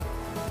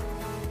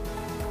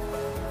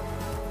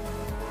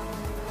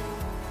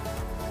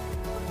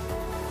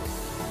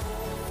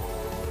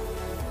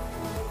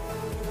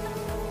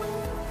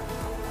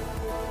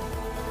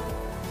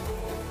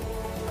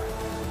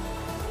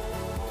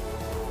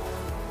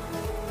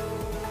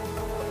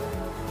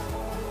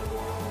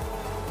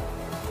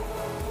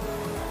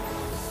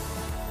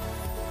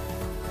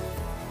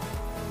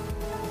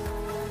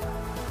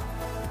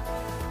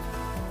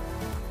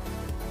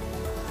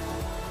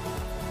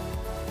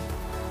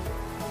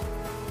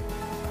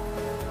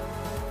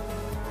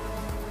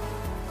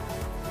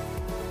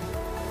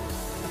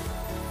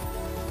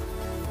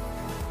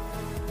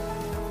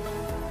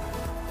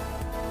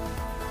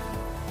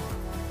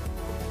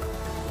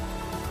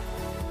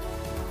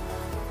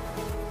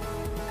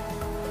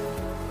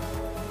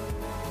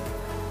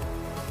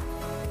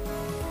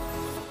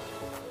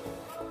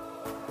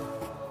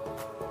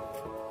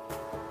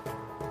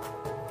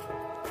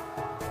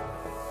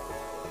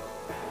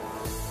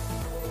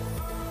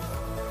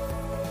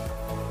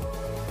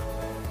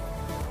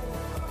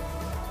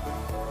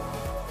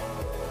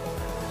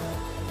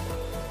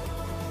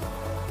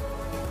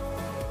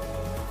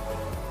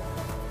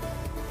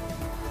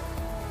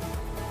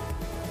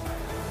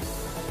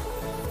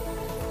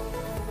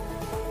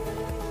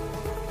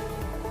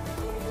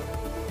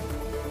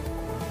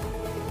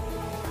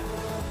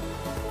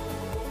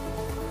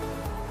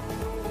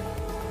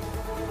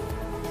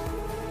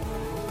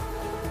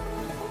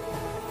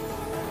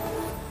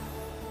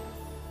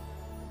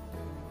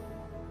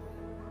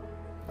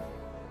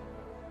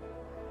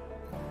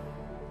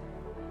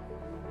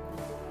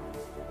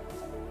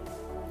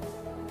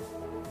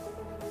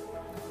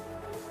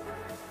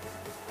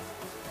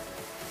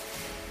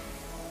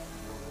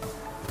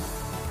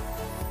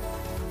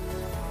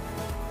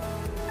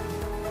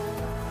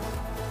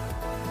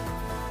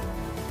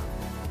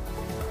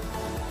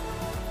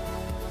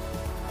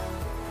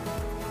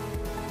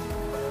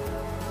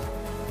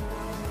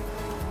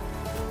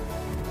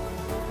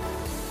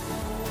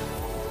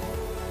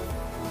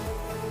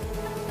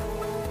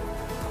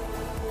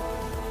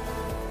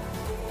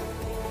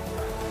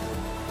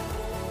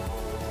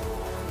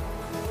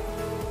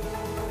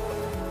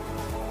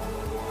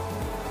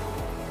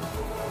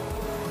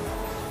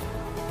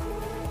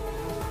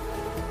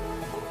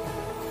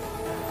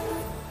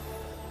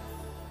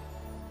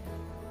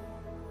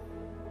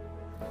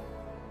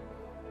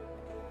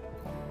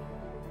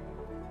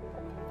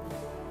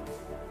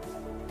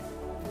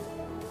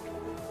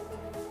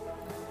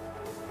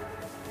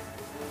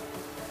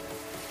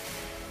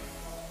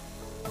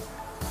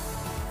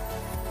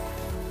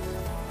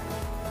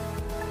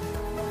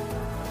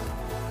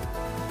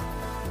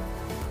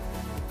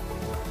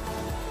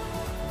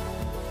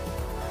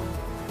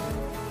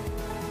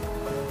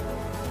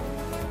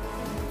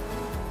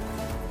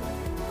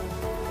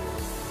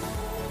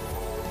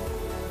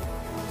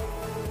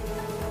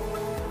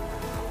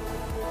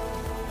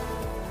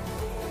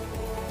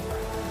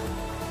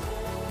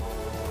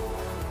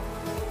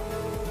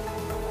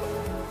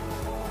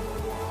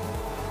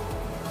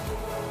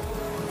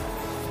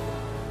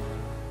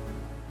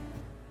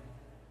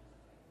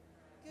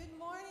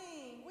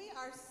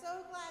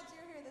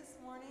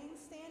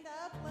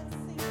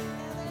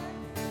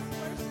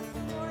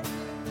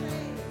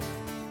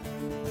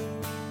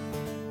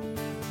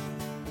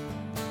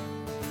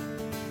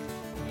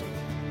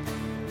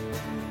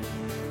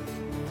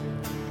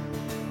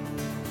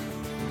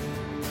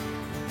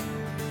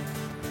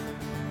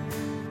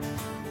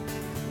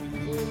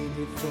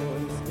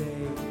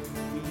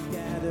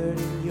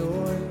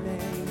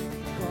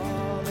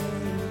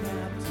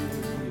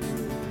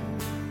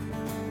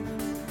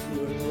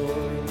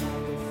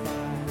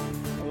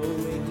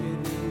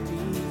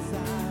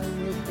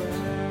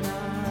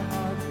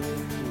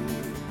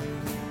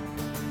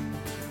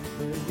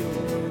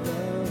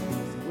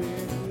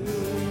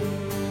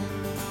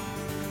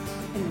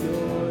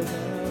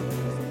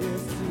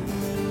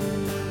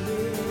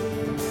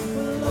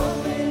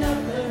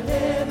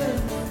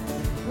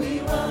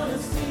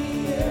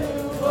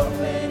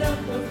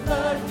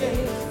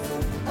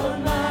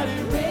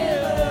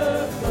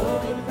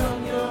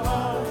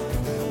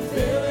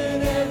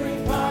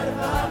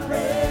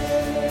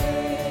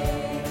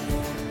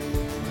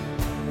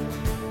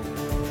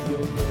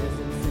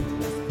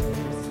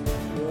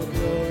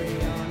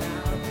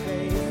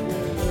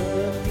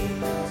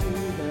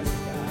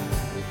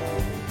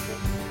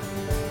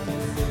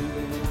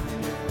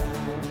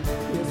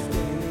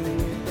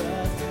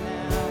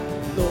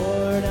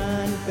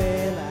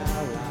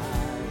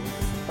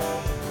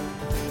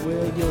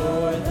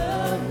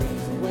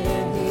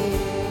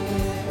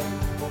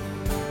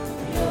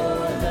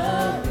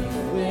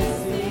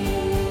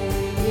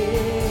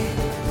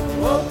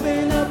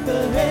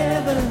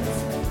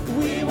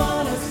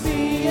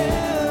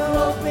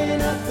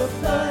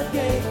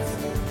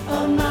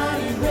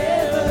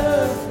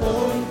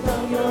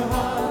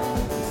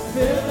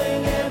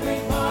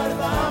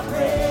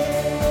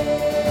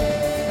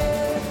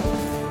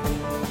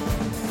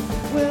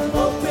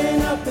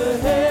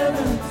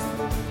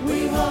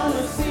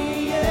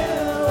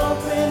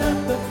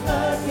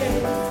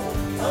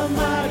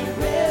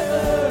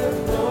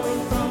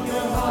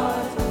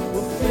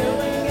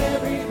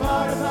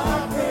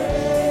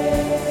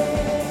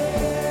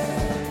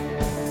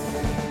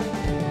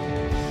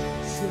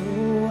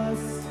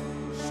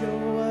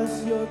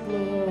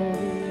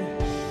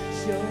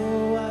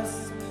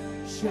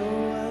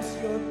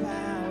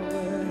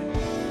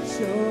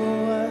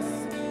show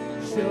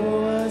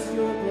us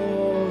your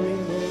glory,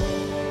 Lord.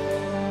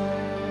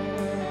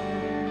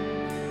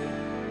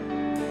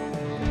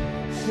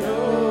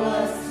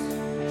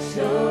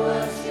 Show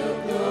us your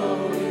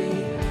glory.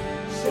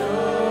 Show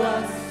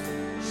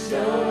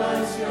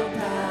us your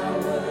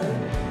power.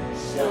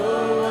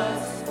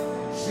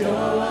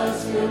 Show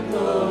us your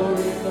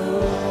glory,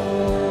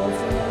 Lord.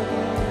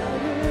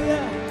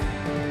 Hallelujah.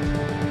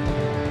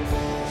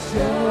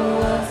 Show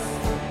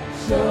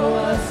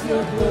us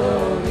your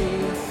glory.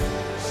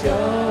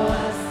 Show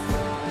us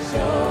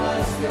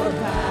your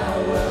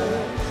power.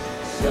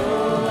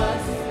 Show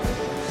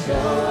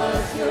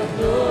us your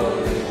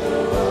glory,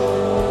 Lord.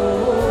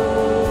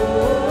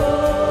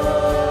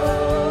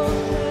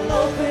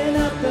 Open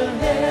up the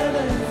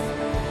heavens,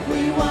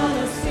 we want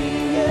to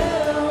see you.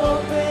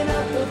 Open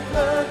up the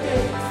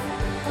floodgates,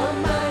 a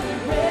mighty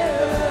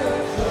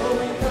river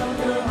flowing from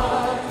your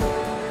heart,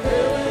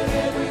 filling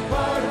every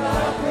part of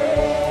our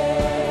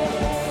praise.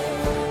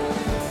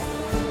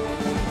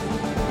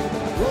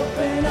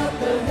 Open up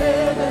the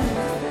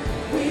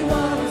heavens, we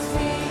want to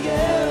see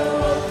you.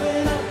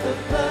 Open up the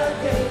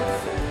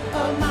floodgates, a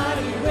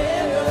mighty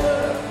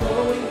river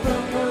flowing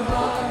from your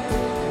heart,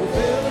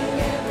 filling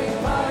every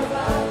part of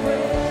our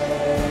praise.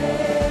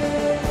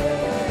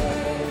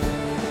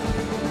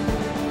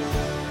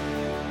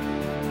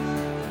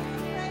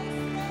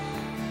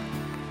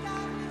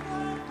 God, we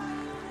glorify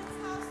you in this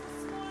house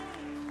this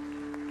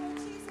morning. Lord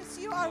Jesus,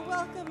 you are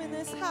welcome in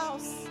this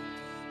house.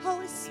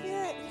 Holy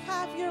Spirit,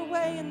 have your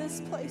way in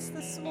this place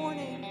this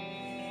morning.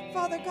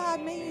 Father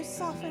God, may you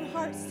soften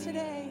hearts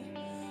today.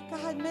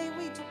 God, may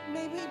we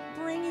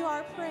bring you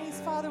our praise,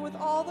 Father, with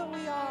all that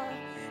we are,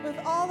 with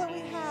all that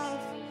we have.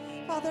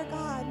 Father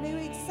God, may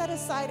we set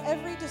aside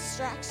every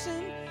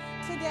distraction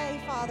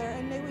today, Father,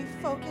 and may we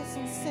focus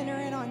and center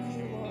in on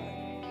you,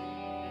 Lord.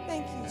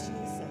 Thank you,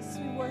 Jesus.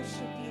 We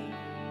worship you.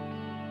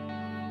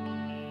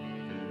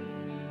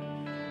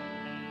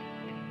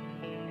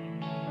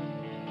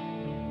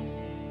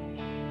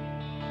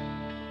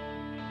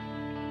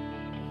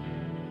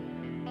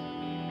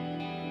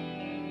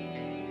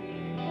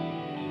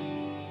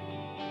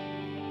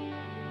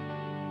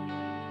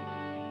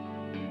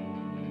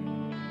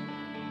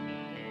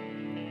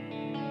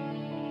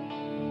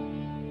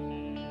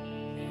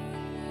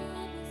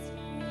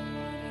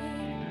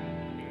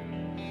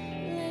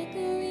 Like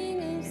a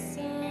ring of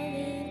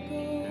solid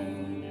gold.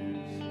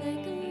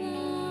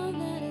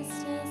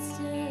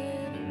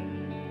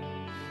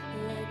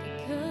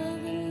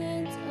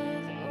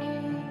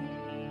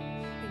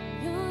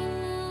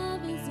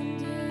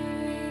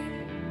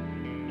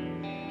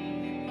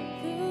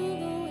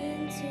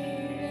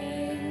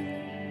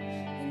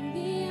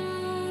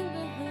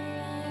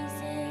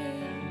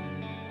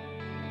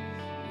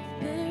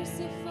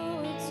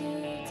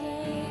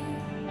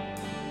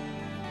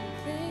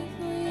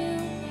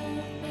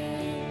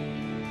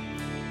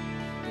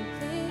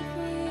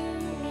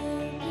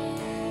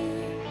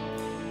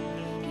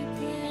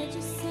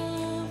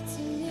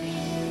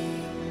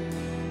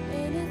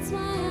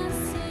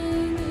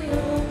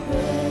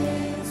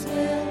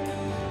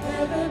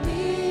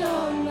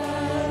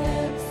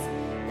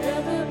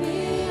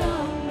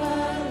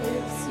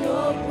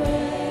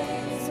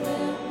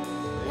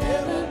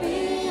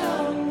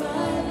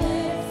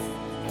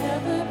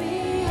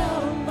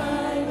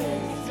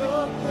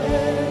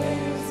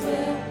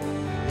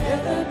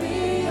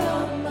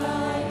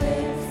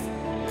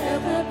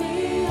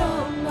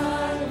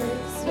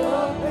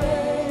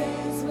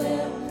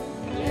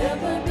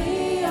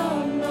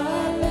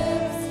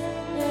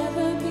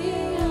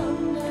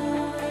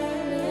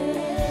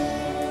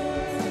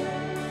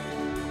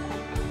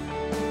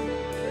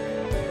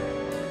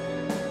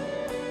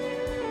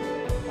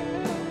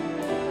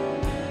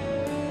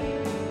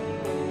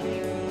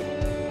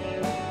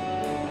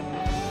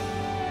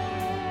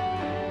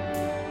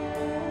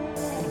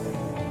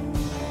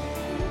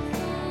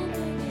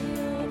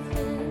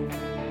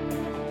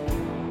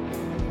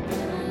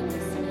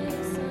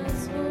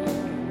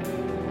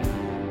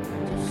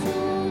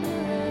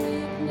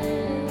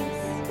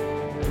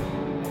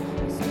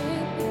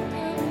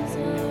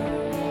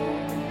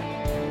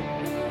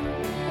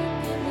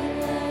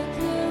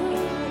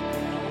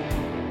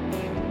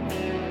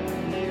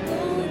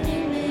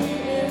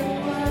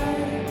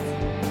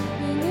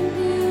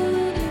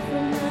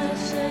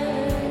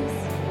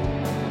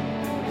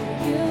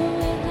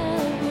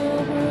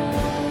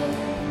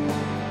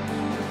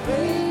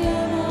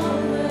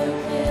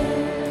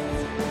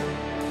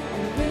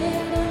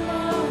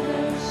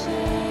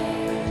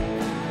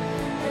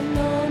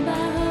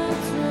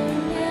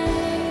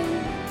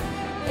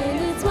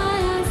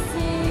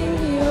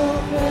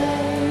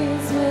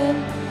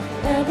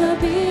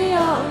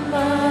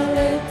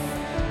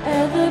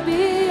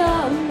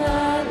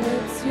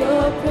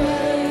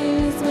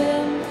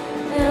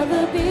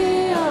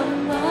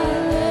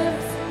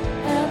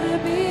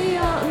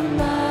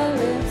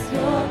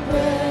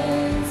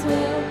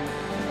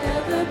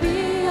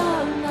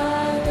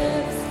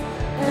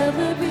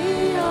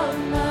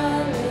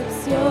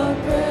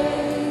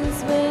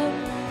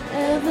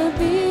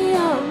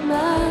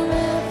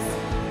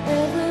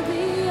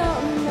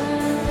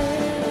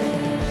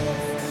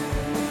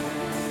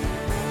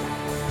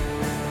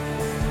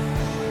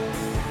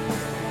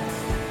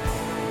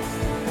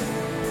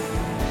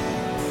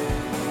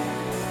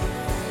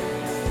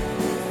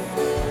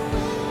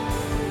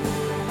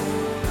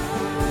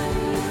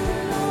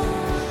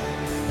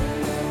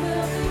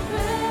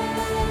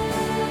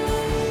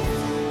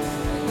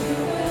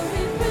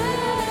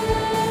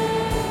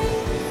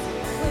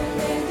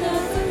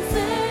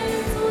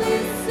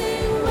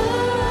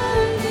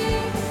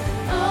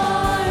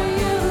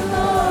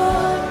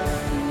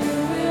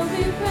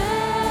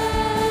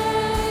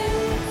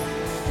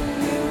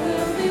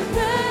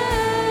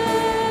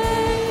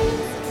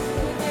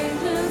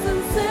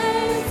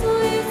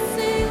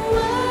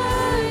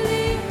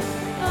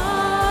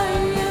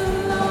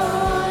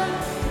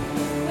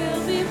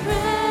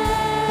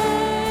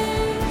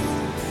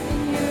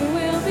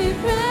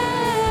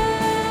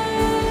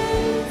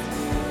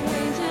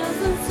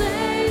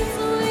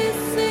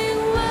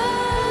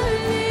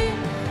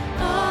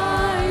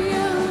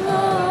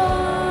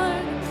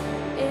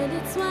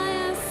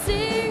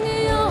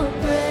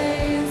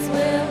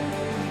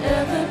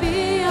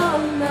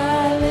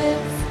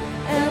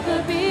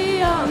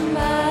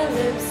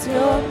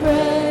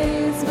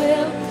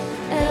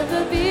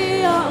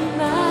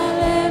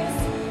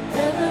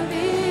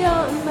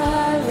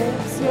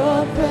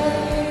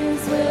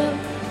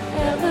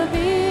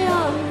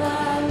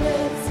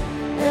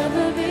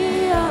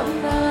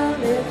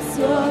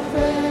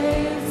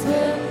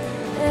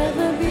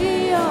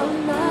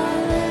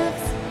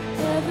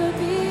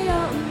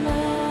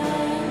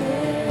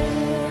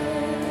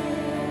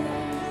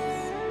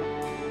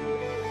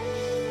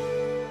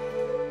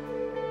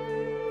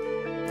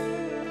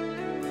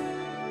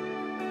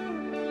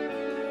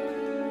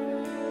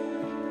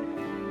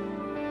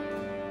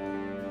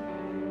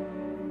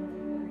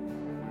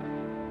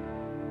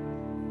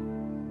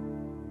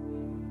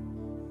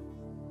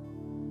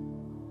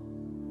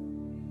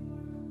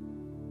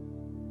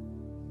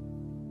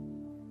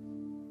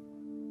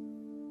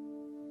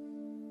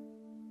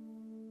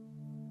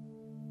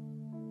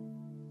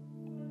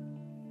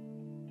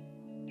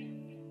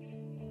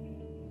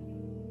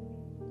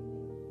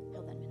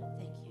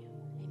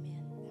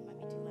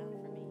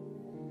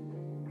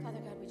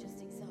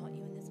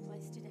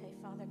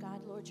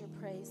 Lord,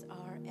 your praise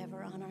are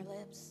ever on our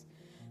lips.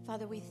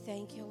 Father, we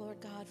thank you, Lord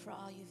God, for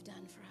all you've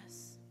done for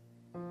us.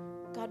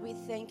 God, we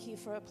thank you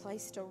for a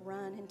place to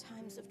run in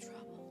times of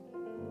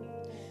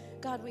trouble.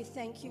 God, we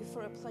thank you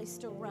for a place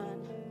to run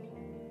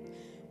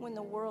when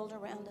the world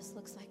around us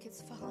looks like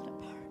it's fallen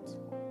apart.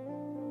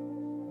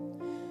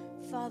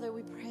 Father,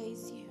 we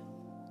praise you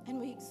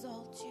and we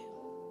exalt you,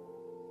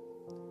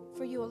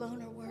 for you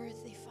alone are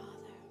worthy, Father.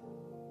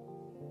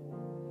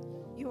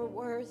 You are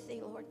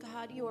worthy, Lord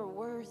God. You are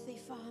worthy,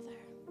 Father,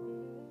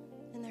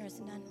 and there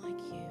is none like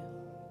you.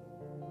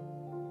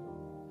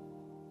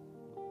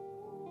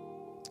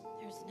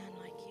 There's none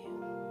like you.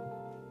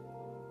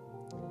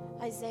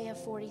 Isaiah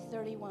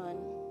 40:31.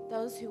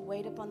 Those who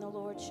wait upon the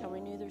Lord shall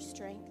renew their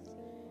strength.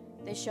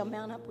 They shall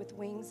mount up with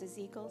wings as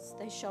eagles.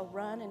 They shall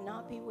run and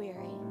not be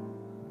weary.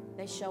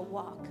 They shall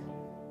walk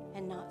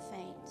and not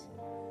faint.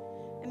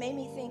 It made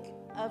me think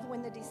of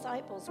when the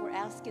disciples were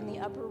asked in the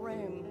upper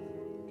room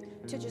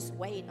to just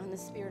wait on the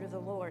Spirit of the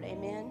Lord.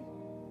 Amen?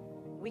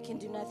 We can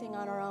do nothing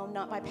on our own,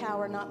 not by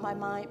power, not by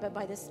might, but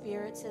by the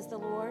Spirit, says the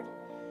Lord.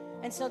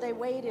 And so they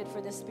waited for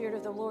the Spirit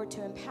of the Lord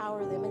to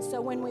empower them. And so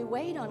when we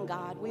wait on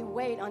God, we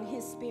wait on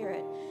His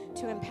Spirit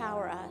to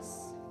empower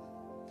us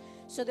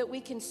so that we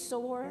can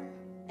soar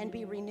and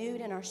be renewed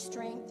in our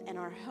strength and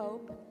our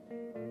hope.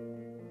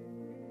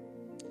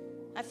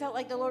 I felt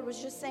like the Lord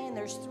was just saying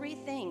there's three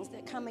things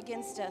that come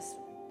against us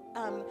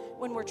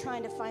when we're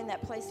trying to find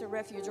that place of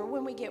refuge, or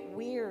when we get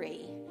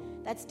weary.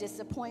 That's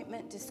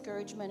disappointment,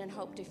 discouragement, and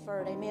hope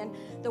deferred. Amen.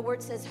 The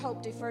word says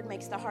hope deferred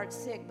makes the heart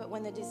sick, but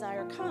when the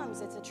desire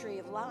comes, it's a tree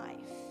of life.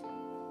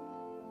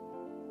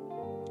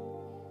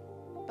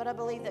 But I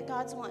believe that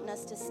God's wanting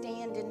us to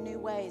stand in new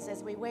ways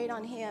as we wait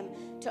on Him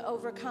to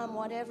overcome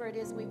whatever it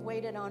is we've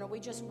waited on, or we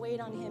just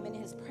wait on Him in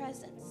His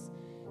presence.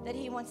 That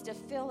He wants to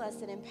fill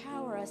us and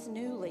empower us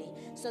newly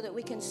so that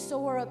we can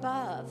soar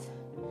above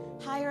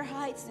higher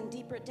heights and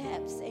deeper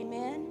depths.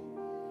 Amen?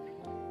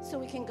 So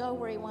we can go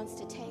where He wants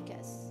to take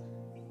us.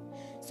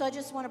 So I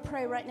just want to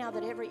pray right now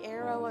that every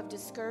arrow of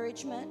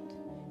discouragement,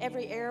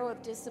 every arrow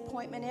of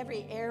disappointment,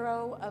 every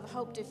arrow of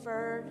hope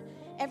deferred,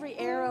 every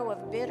arrow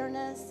of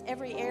bitterness,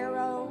 every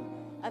arrow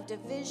of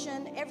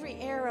division, every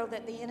arrow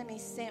that the enemy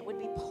sent would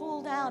be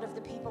pulled out of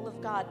the people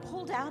of God,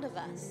 pulled out of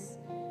us.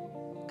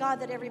 God,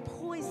 that every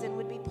poison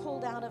would be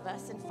pulled out of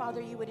us. And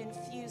Father, you would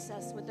infuse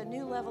us with a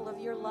new level of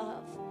your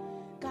love.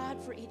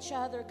 God, for each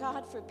other,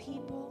 God, for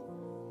people.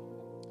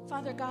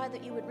 Father God,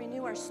 that you would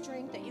renew our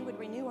strength, that you would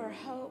renew our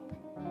hope.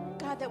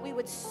 God, that we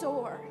would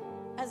soar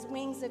as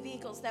wings of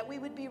eagles, that we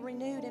would be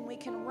renewed and we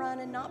can run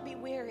and not be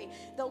weary.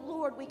 The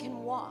Lord, we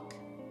can walk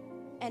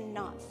and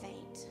not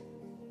faint.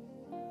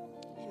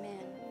 Amen.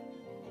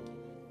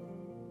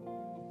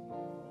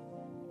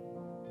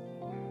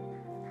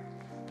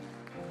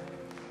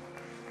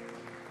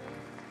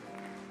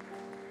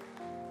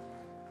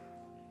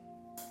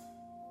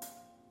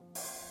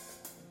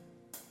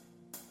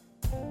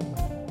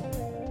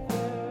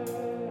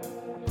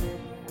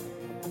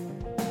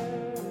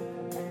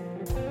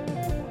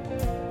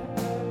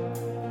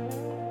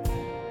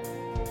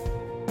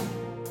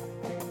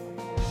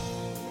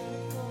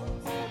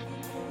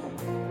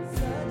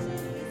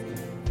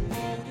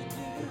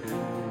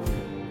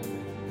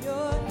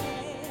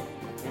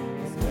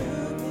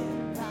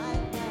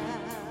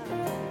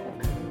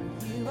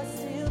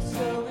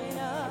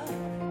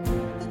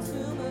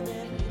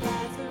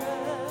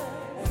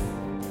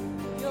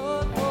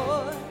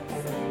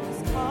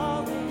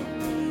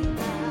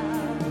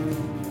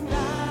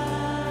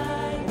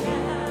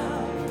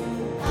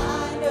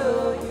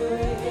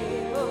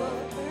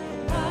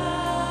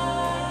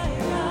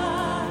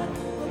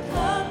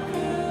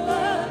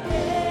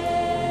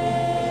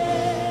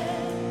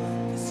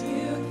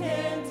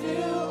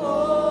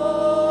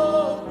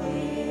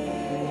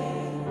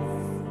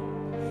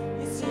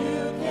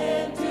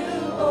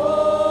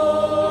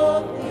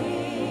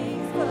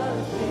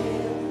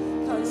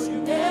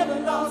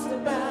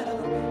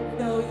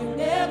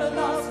 Never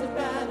lost a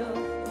battle.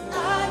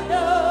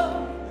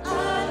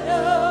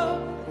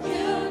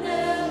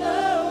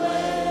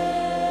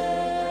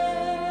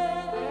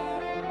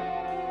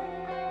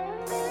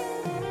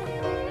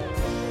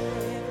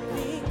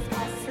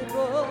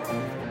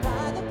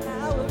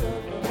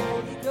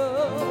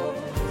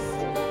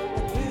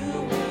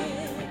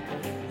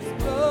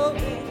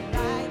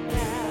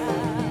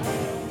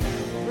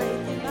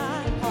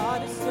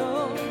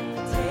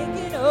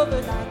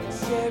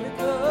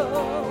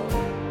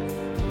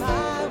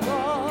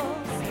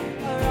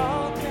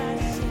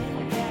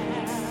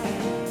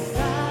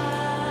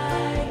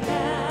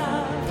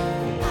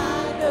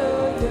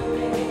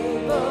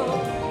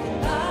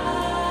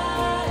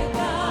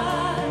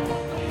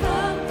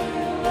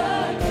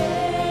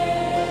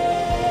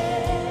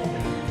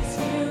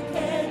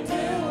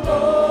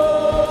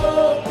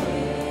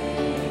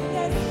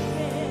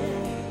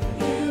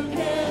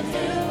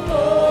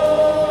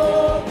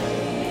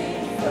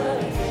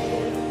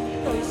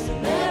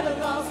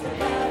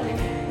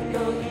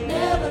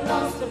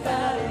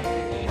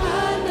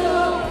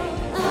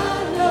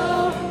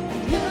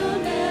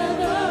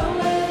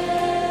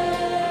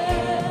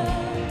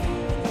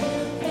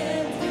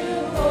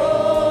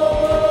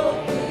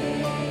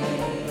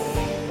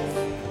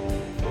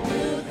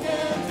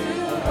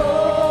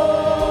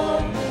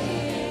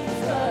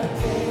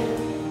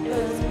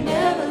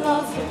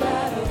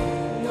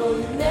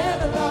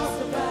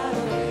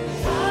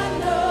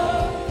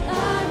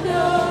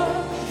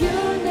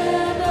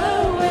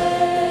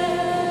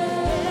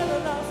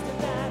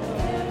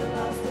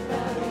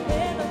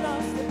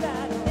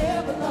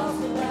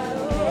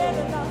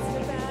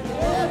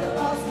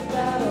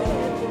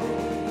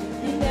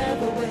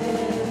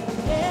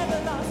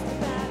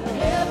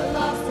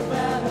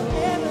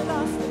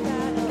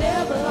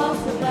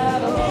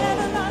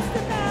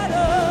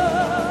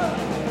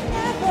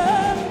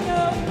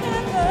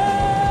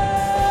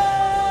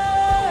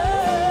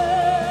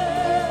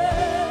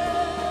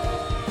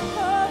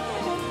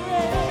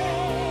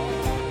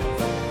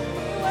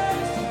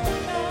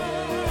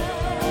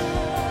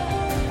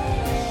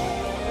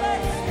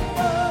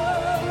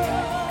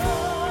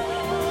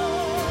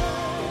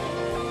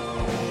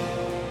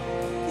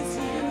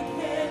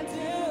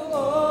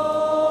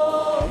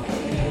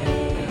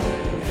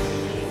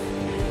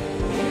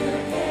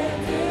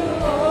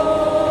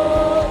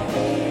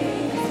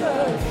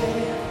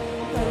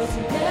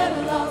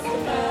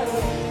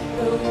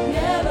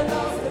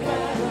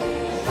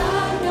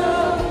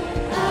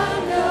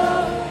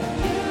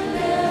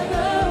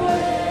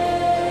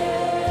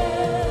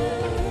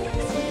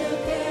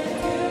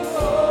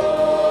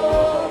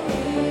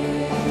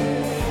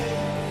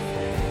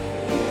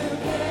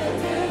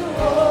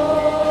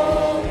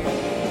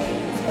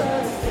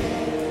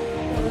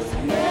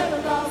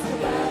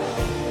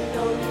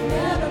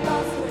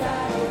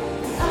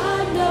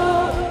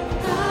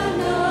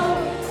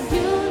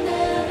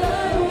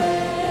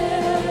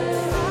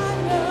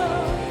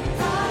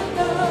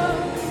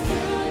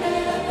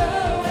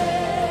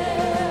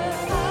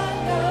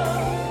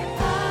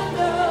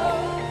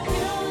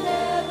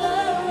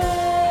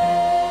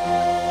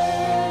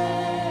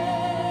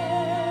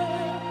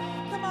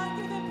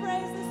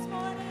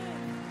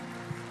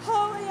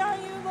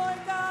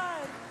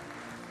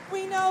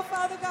 know,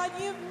 Father God,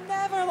 you've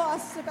never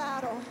lost a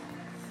battle.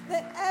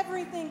 That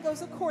everything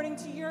goes according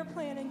to your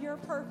plan and your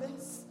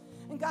purpose.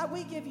 And God,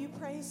 we give you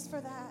praise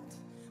for that.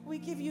 We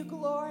give you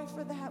glory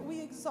for that.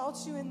 We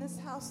exalt you in this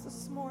house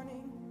this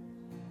morning.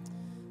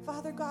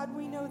 Father God,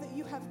 we know that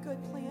you have good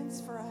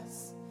plans for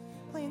us.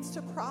 Plans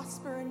to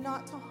prosper and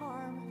not to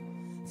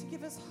harm. To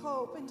give us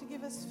hope and to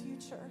give us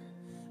future.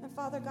 And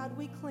Father God,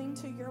 we cling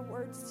to your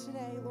words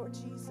today, Lord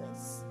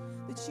Jesus.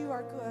 That you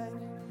are good.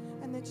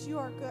 And that you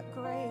are good,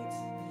 great.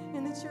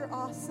 And that you're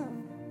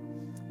awesome.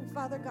 And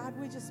Father God,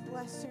 we just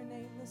bless your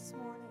name this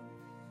morning.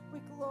 We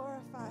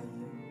glorify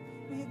you.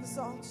 We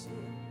exalt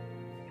you.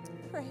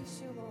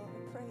 Praise you,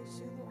 Lord. Praise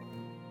you, Lord.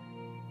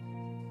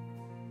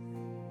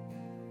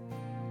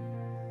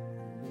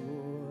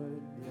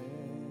 Lord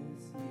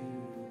bless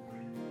you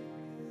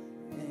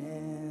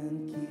and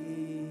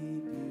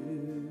keep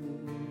you.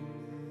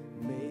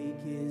 Make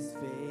his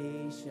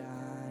face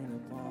shine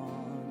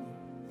upon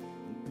you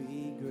and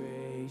be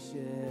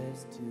gracious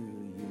to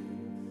you.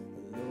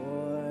 The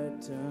Lord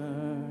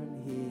turn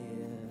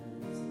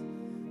his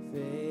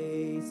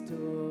face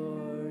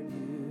toward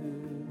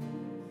you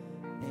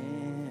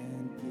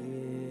and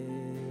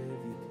give you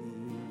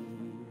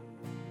peace.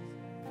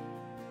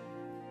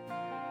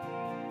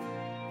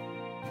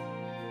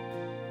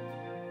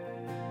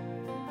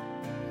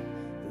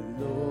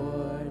 The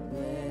Lord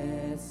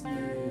bless you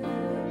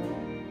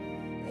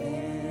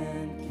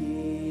and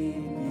keep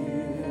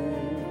you.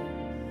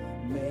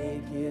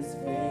 Make his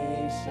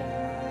face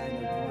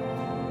shine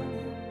upon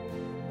you.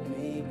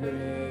 Be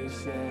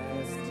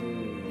gracious to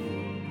you.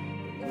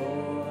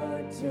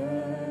 Lord,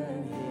 turn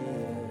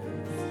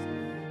his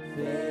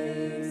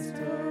face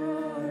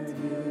toward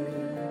you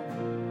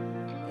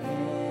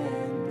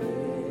and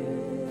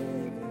give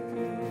you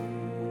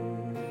peace.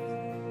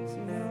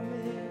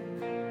 Amen.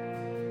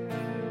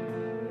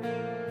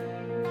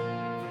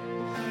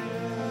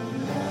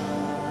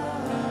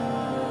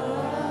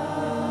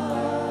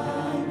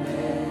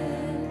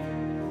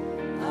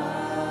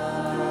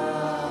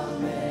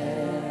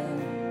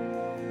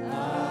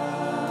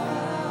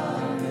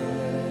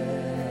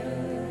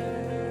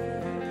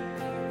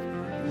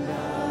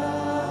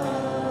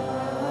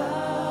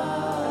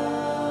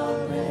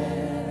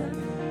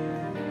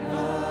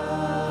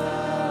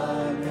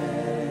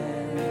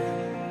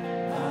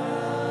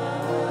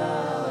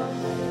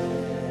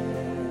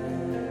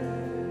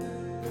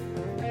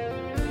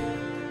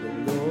 The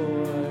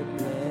Lord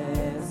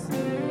bless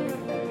you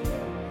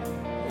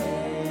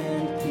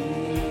and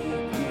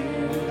keep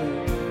you.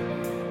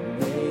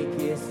 Make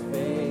his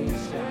face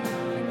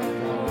shine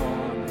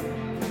upon you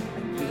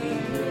and be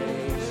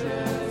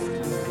gracious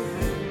to you.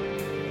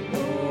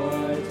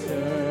 Lord,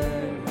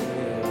 turn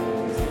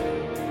his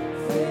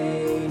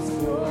face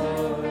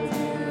toward you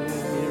and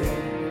give you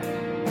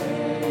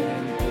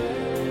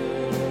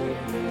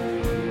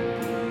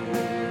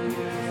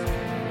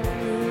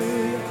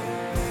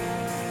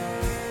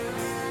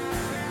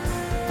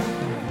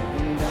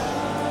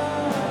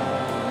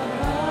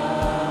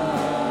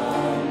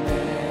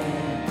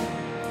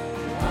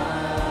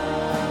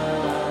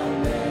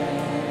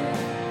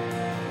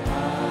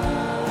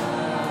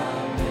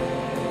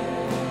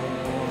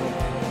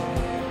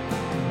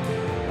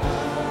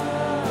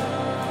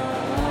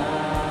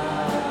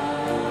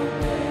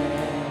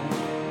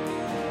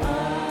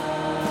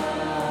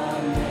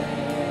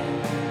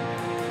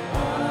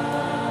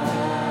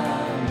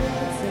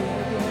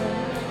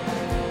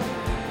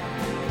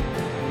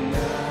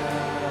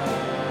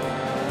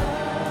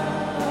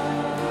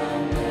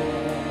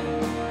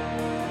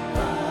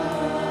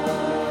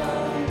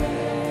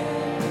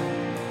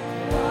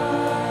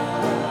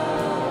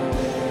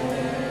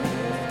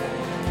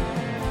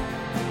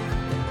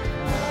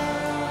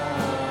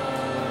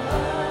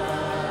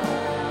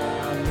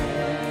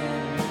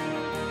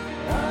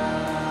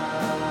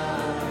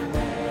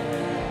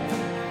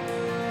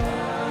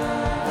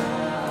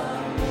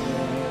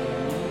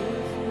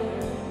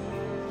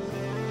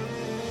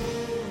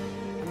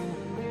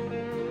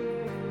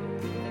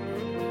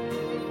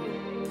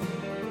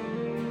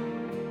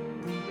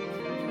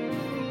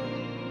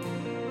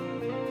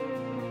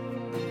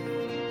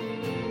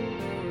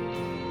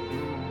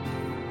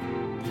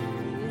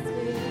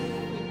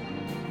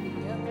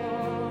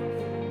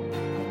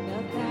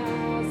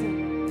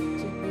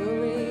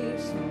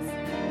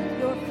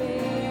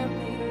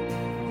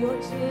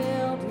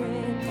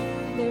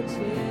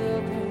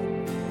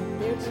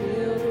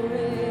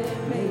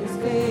May his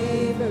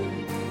favor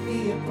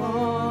be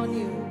upon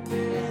you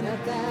and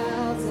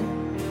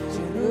 1,000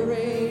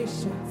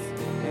 generations,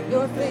 and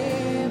your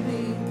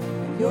family,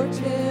 and your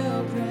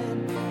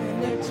children,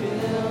 and their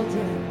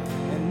children,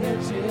 and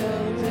their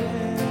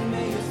children.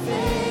 May his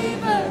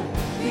favor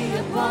be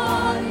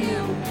upon you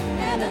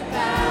and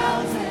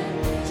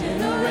 1,000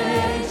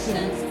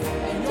 generations,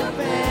 and your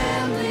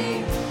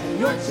family, and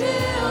your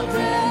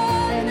children,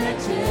 and their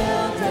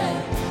children,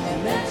 and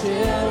their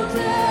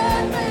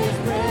children. May his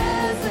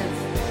presence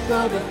go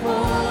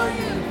before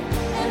you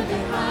and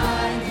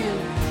behind you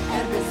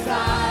and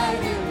beside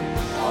you,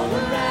 all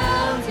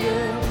around you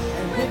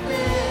and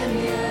within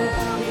you.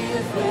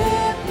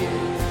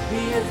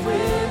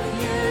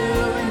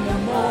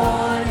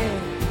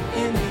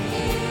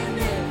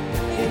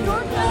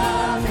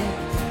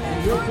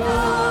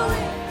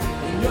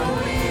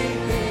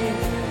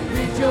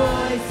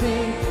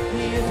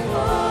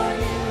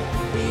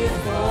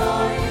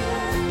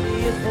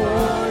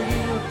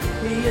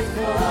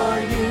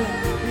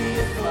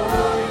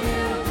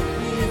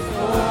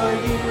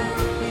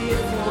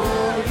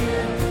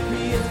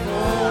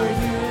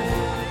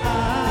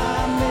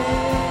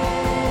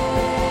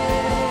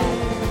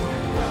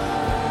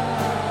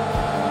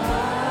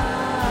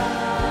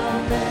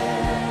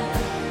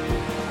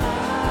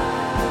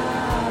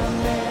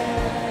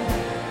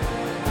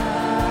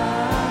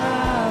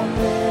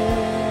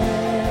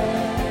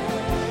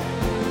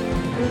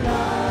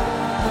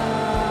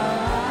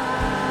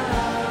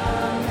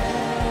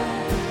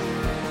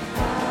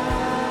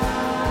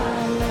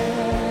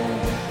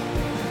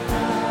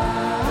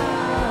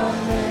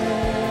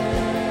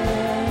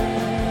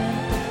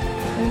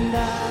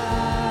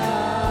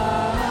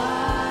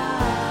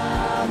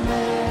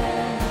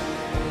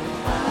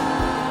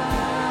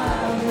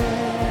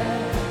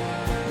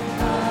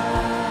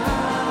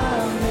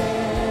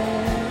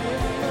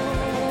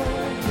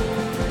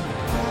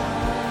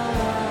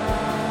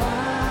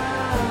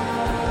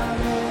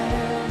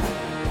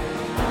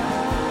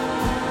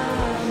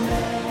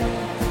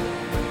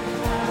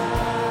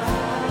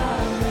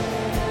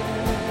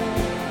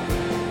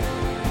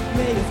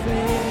 May His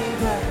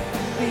favor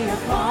be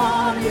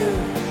upon you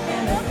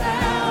and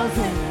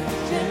 1,000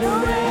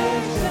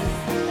 generations,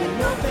 and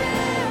your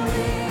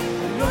family,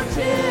 and your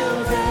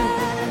children,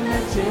 and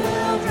their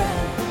children,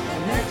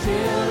 and their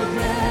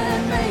children.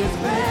 May His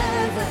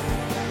presence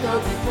go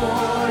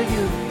before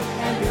you,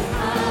 and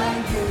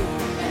behind you,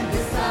 and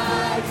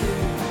beside you,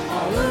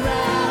 all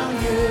around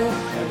you,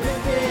 and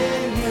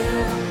within you.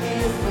 He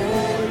is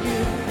with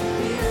you,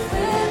 He is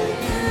with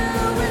you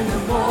in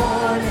the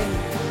morning,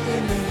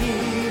 in the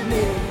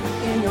evening,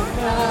 in your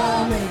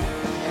coming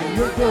and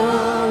your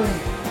going,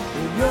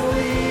 in your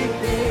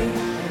weeping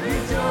and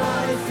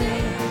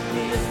rejoicing.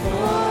 He is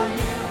for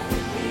you,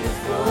 He is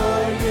for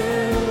you,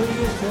 He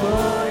is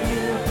for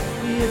you,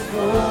 He is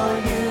for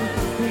you,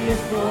 He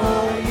is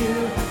for you,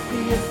 He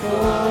is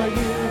for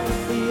you,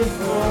 He is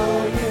for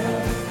you,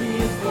 He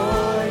is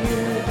for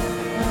you.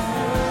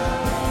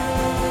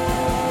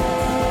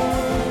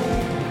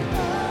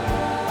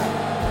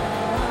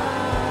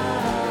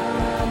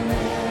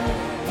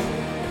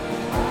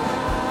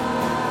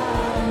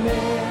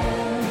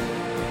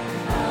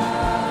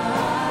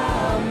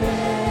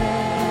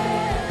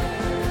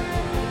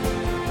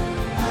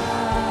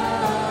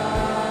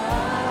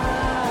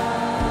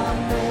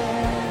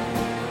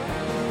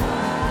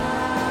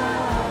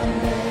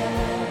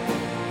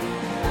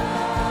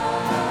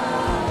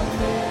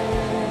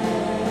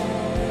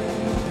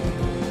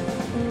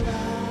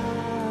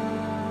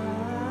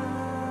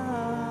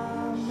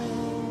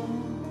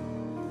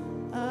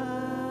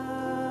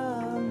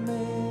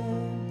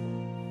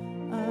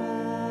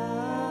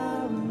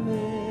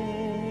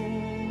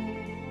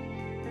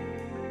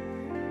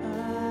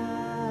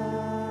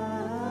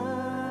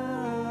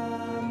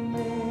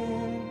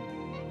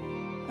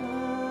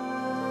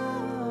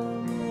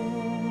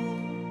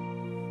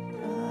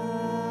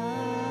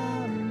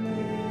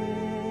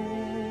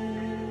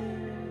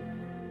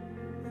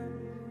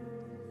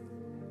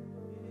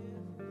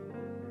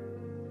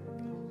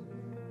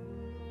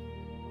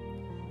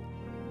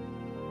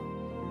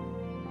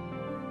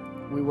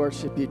 We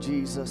worship you,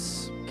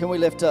 Jesus. Can we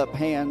lift up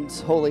hands,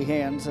 holy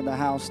hands in the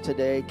house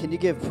today? Can you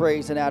give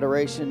praise and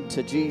adoration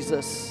to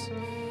Jesus?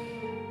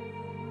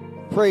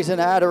 Praise and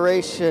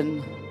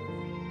adoration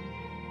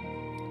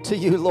to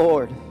you,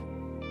 Lord.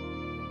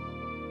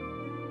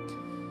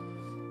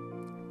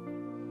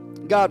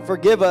 God,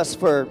 forgive us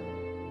for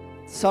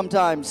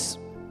sometimes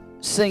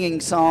singing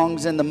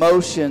songs in the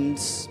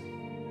motions,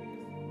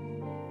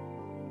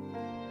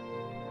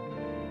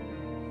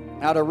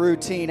 out of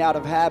routine, out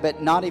of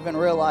habit, not even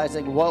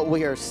realizing what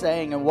we are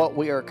saying and what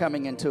we are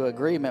coming into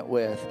agreement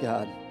with,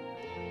 God.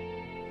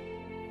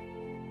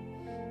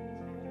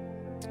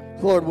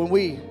 Lord, when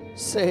we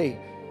say,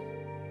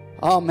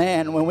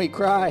 amen, when we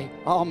cry,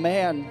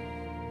 amen,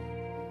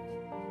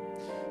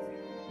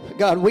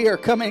 God, we are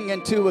coming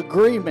into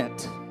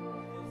agreement.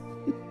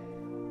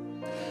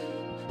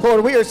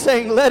 Lord, we are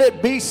saying, let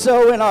it be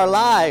so in our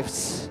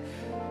lives.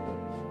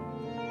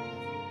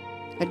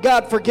 And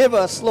God, forgive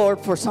us, Lord,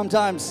 for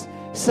sometimes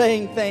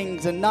saying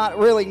things and not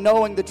really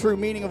knowing the true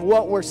meaning of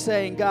what we're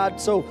saying, God.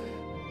 So,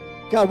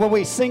 God, when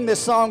we sing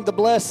this song, the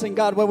blessing,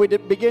 God, when we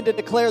begin to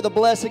declare the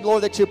blessing,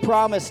 Lord, that you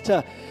promised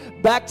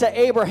back to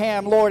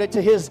Abraham, Lord, and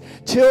to his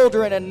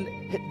children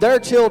and their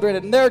children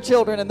and their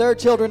children and their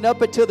children,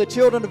 up into the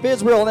children of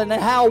Israel, and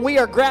how we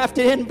are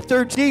grafted in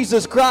through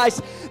Jesus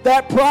Christ,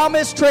 that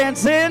promise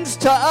transcends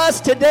to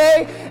us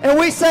today, and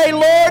we say,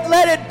 Lord,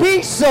 let it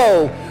be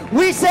so.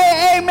 We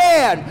say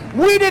amen.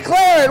 We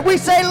declare it. We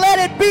say,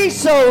 let it be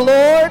so,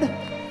 Lord.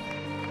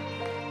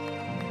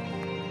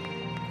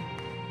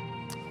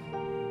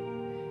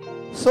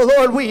 So,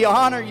 Lord, we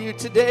honor you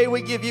today.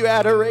 We give you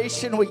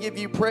adoration. We give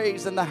you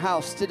praise in the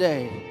house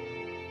today.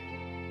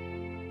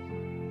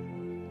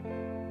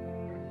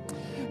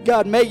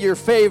 God, may your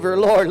favor,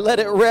 Lord, let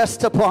it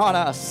rest upon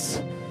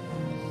us.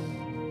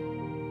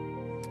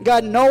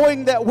 God,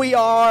 knowing that we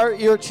are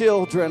your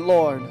children,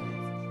 Lord.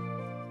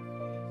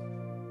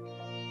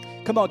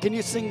 Come on, can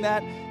you sing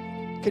that?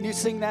 Can you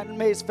sing that in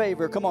May's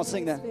favor? Come on,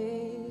 sing that.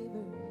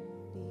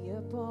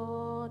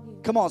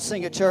 Come on,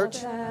 sing it,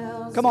 church.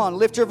 Come on,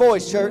 lift your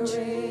voice, church.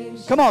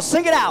 Come on,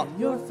 sing it out.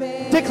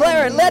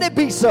 Declare it. Let it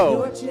be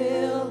so. Your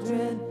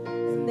children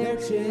and their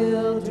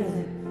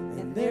children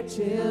and their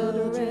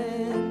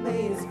children.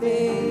 May his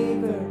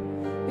favor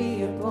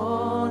be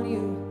upon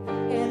you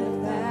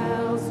and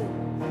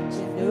 1,000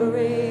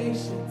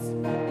 generations,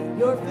 and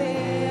your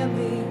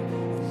family,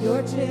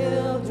 your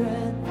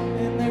children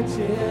and their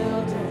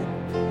children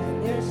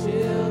and their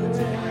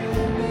children.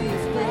 May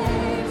his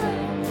favor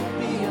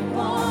be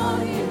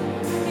upon you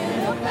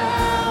in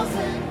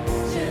 1,000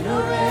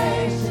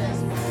 generations,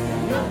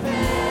 and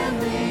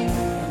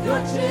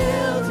your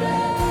children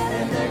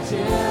and their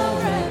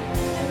children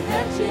and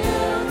their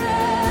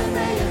children.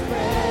 May His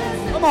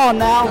presence Come on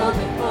now. go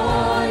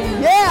before you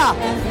Yeah.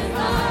 and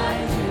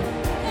behind you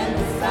and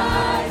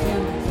beside you,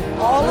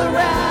 All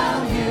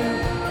around you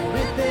and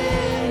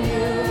within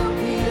you.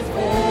 He is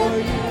for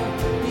you.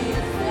 He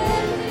is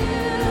with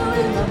you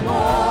in the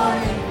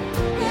morning,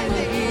 in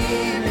the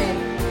evening,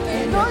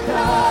 in your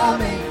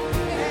coming,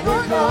 in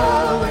your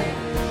going,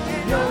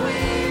 in your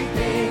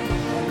weeping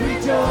and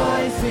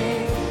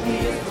rejoicing. He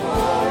is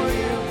for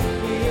you.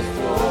 He is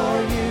for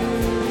you.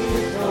 He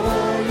is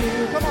for you.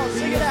 Come on,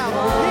 sing it out.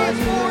 He is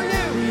for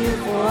you. He is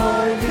for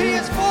you. He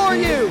is for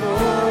you.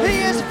 He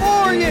is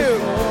for you.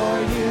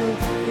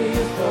 He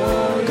is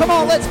for you. Come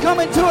on, let's come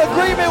into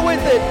agreement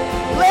with it.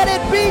 Let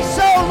it be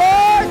so,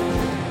 Lord.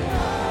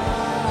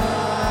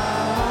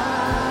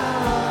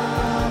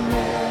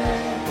 Amen.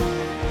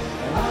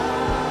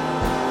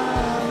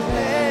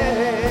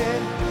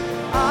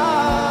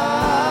 Amen.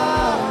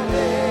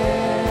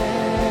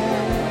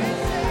 We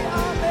say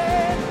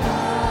amen.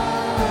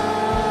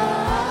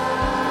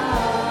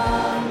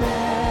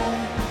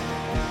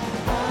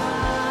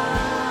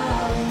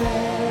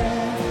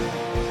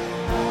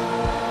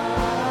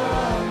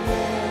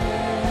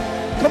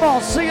 Come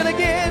on, sing it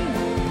again.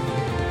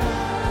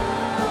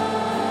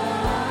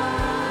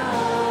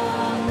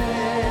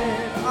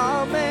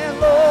 Amen,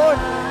 Lord.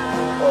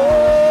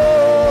 Oh.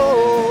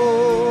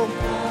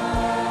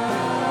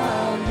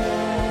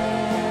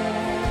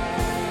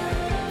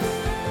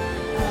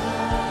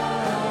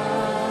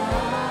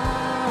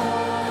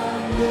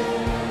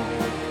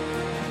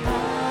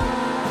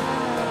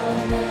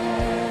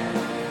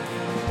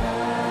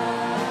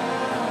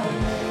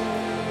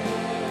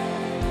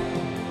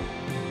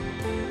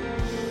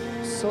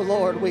 So,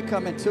 Lord, we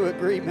come into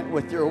agreement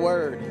with your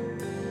word.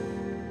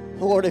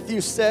 Lord, if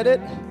you said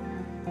it,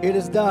 it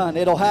is done.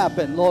 It'll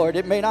happen, Lord.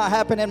 It may not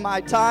happen in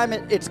my time.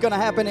 It's going to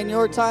happen in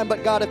your time.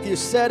 But, God, if you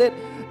said it,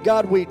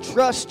 God, we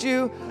trust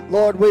you.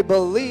 Lord, we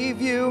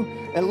believe you.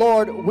 And,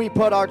 Lord, we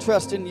put our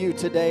trust in you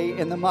today.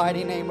 In the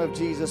mighty name of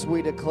Jesus,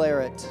 we declare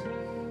it.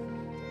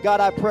 God,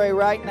 I pray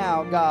right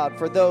now, God,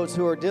 for those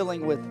who are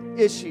dealing with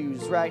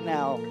issues right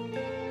now.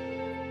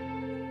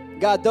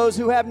 God, those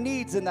who have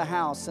needs in the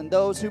house and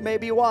those who may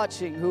be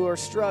watching who are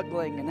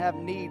struggling and have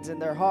needs in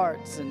their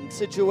hearts and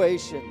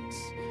situations,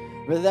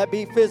 whether that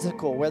be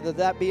physical, whether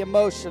that be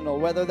emotional,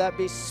 whether that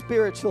be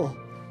spiritual.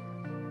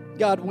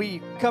 God, we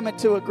come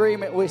into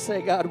agreement. We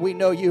say, God, we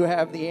know you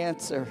have the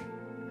answer.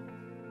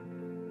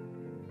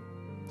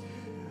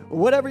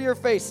 Whatever you're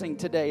facing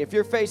today, if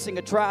you're facing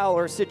a trial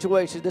or a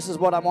situation, this is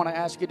what I want to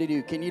ask you to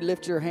do. Can you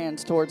lift your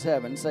hands towards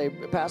heaven? Say,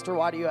 Pastor,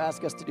 why do you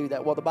ask us to do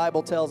that? Well, the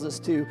Bible tells us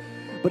to.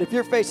 But if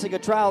you're facing a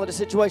trial or a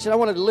situation, I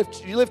wanted to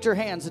lift your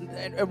hands.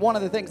 And one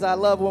of the things I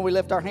love when we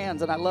lift our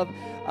hands, and I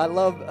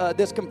love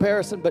this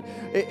comparison, but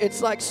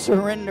it's like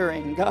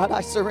surrendering. God,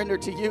 I surrender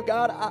to you.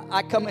 God,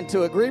 I come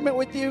into agreement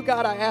with you.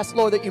 God, I ask,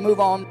 Lord, that you move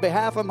on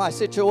behalf of my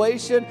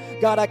situation.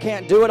 God, I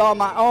can't do it on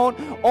my own.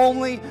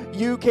 Only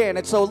you can.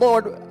 And so,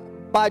 Lord,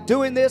 by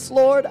doing this,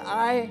 Lord,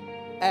 I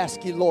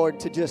ask you, Lord,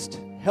 to just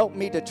help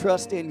me to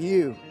trust in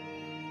you.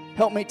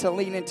 Help me to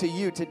lean into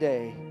you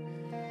today.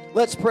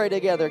 Let's pray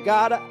together.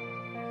 God,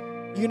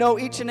 you know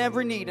each and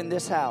every need in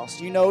this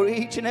house. You know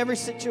each and every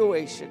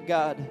situation,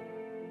 God.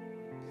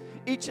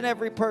 Each and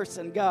every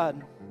person,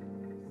 God.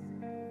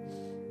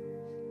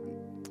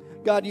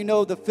 God, you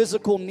know the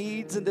physical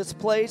needs in this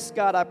place.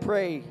 God, I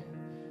pray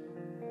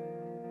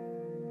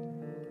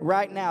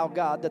right now,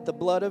 God, that the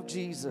blood of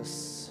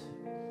Jesus,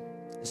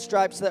 the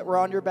stripes that were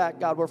on your back,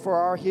 God, were for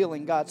our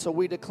healing, God. So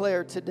we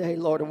declare today,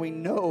 Lord, and we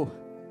know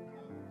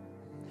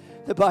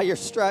that by your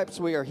stripes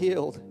we are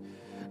healed.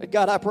 And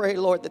God, I pray,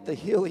 Lord, that the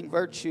healing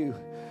virtue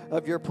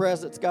of your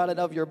presence, God, and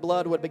of your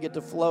blood would begin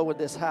to flow in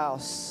this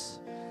house.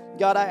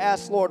 God, I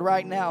ask, Lord,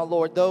 right now,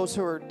 Lord, those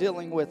who are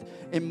dealing with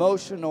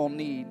emotional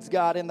needs,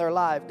 God, in their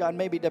life, God,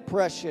 maybe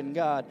depression,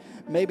 God,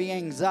 maybe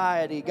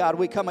anxiety, God,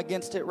 we come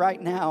against it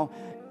right now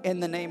in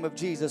the name of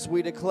Jesus.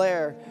 We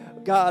declare,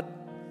 God,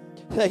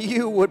 that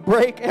you would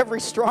break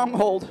every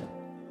stronghold.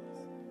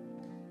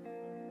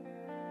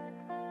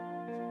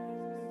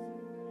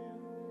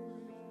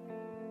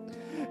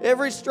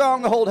 Every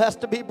stronghold has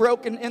to be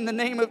broken in the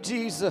name of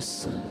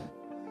Jesus.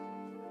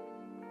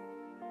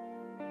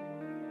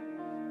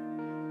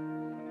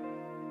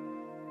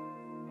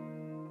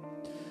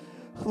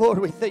 Lord,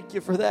 we thank you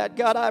for that.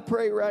 God, I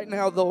pray right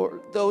now,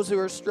 Lord, those who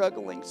are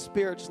struggling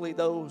spiritually,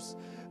 those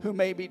who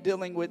may be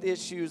dealing with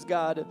issues,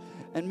 God,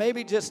 and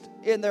maybe just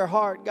in their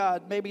heart,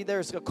 God, maybe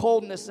there's a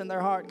coldness in their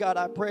heart, God,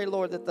 I pray,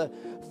 Lord, that the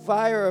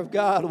fire of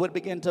God would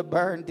begin to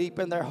burn deep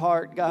in their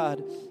heart,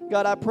 God.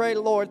 God, I pray,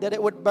 Lord, that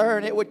it would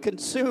burn, it would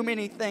consume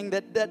anything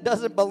that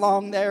doesn't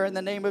belong there in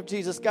the name of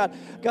Jesus, God.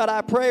 God,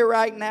 I pray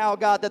right now,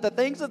 God, that the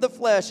things of the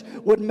flesh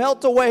would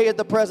melt away in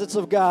the presence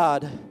of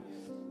God.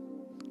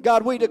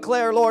 God, we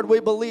declare, Lord, we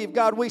believe.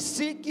 God, we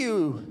seek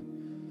you.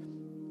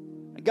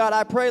 God,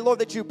 I pray, Lord,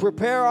 that you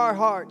prepare our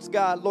hearts,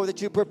 God, Lord,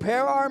 that you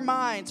prepare our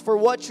minds for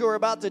what you're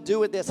about to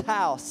do in this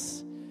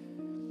house.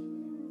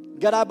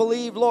 God, I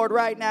believe, Lord,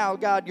 right now,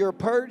 God, you're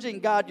purging,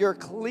 God, you're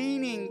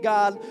cleaning,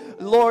 God.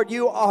 Lord,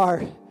 you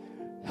are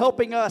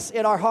helping us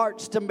in our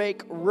hearts to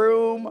make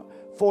room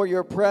for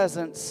your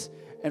presence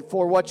and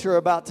for what you're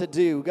about to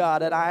do,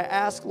 God. And I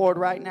ask, Lord,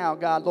 right now,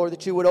 God, Lord,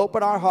 that you would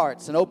open our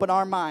hearts and open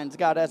our minds,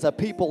 God, as a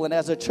people and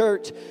as a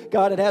church,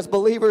 God, and as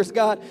believers,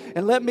 God.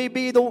 And let me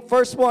be the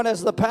first one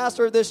as the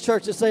pastor of this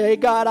church to say, hey,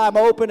 God, I'm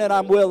open and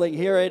I'm willing.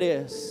 Here it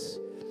is.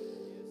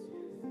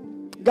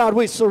 God,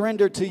 we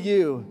surrender to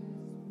you.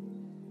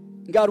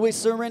 God, we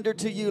surrender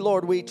to you,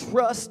 Lord. We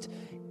trust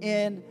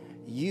in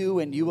you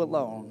and you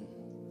alone.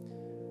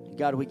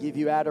 God, we give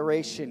you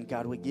adoration.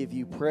 God, we give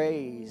you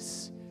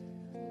praise.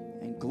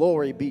 And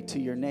glory be to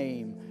your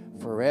name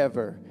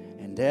forever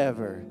and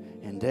ever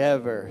and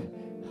ever.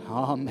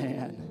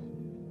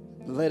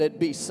 Amen. Let it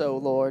be so,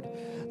 Lord.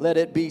 Let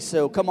it be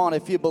so. Come on,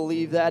 if you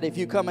believe that, if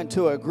you come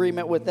into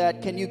agreement with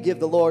that, can you give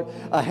the Lord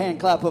a hand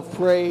clap of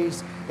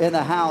praise in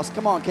the house?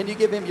 Come on, can you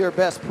give him your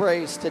best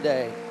praise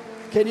today?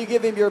 Can you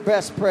give him your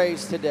best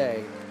praise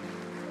today?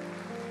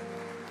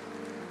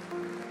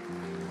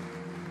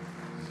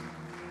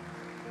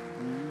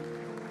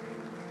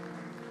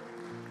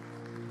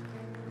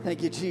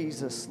 Thank you,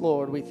 Jesus.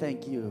 Lord, we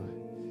thank you.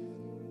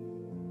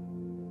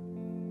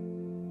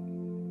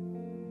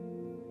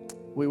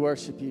 We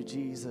worship you,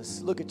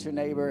 Jesus. Look at your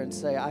neighbor and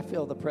say, I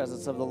feel the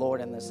presence of the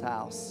Lord in this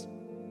house.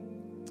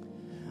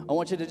 I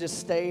want you to just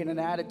stay in an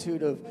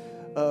attitude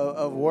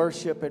of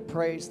worship and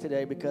praise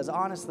today, because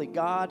honestly,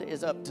 God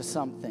is up to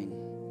something.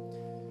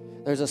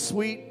 There's a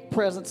sweet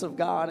presence of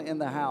God in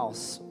the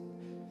house.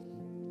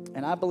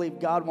 And I believe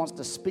God wants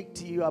to speak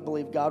to you. I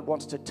believe God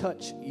wants to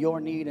touch your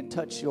need and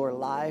touch your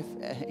life.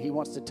 He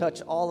wants to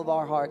touch all of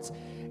our hearts.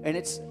 And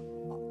it's,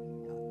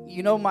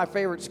 you know, my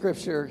favorite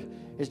scripture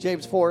is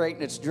James 4:8,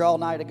 and it's draw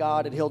nigh to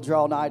God and he'll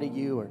draw nigh to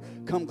you, or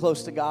come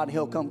close to God and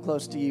he'll come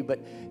close to you. But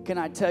can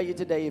I tell you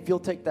today, if you'll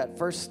take that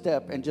first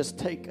step and just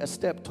take a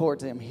step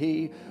towards him,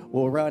 he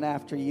will run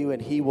after you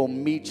and he will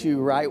meet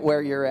you right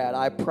where you're at.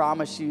 I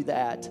promise you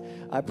that.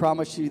 I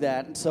promise you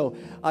that. And so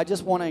I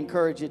just want to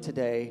encourage you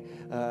today.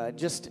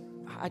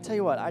 I tell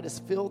you what, I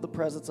just feel the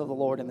presence of the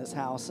Lord in this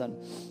house. And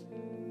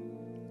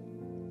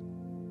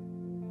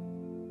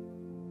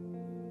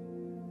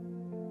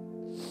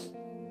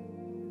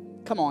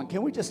come on,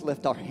 can we just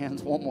lift our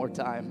hands one more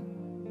time?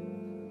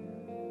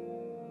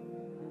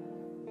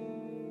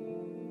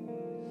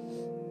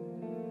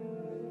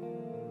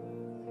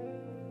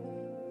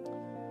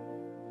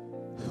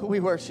 We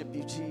worship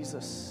you,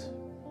 Jesus.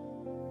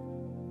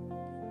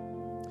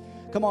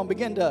 Come on,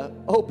 begin to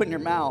open your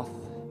mouth.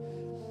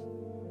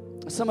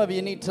 Some of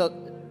you need to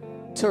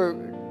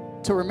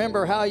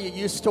remember how you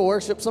used to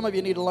worship. Some of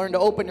you need to learn to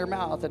open your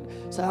mouth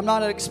and say, I'm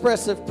not an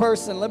expressive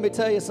person. Let me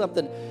tell you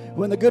something.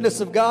 When the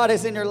goodness of God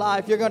is in your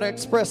life, you're going to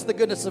express the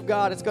goodness of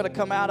God. It's going to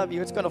come out of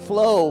you. It's going to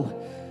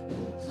flow.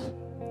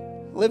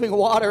 Living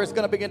water is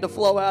going to begin to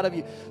flow out of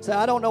you. Say,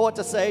 I don't know what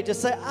to say.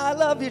 Just say, I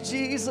love you,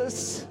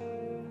 Jesus.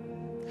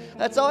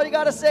 That's all you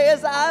got to say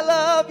is, I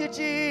love you,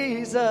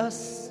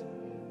 Jesus.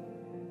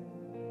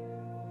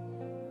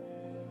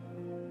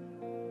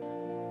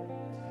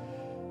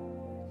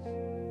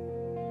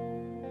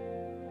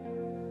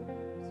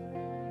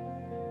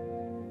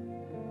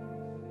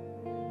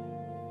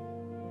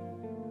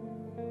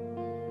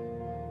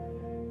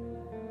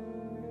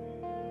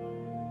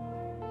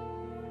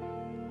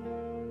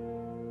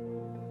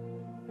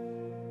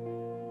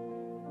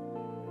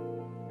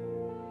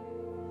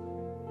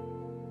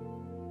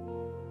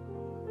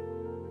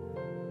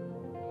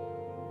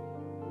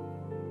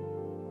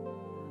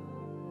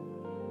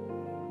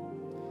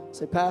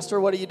 Say, Pastor,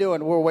 what are you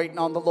doing? We're waiting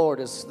on the Lord.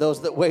 As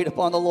those that wait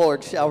upon the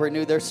Lord shall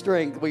renew their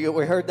strength. We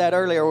heard that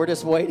earlier. We're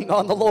just waiting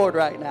on the Lord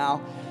right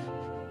now.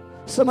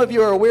 Some of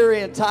you are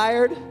weary and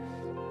tired.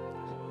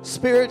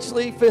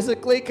 Spiritually,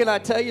 physically, can I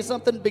tell you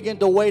something? Begin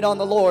to wait on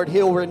the Lord.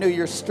 He'll renew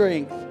your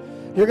strength.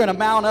 You're going to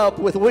mount up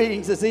with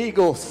wings as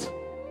eagles.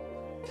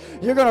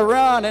 You're going to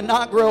run and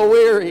not grow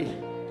weary.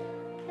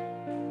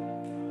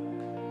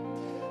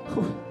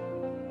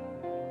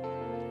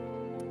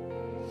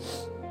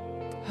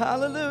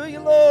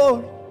 Hallelujah,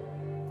 Lord.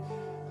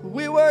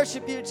 We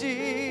worship you,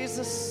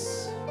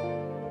 Jesus.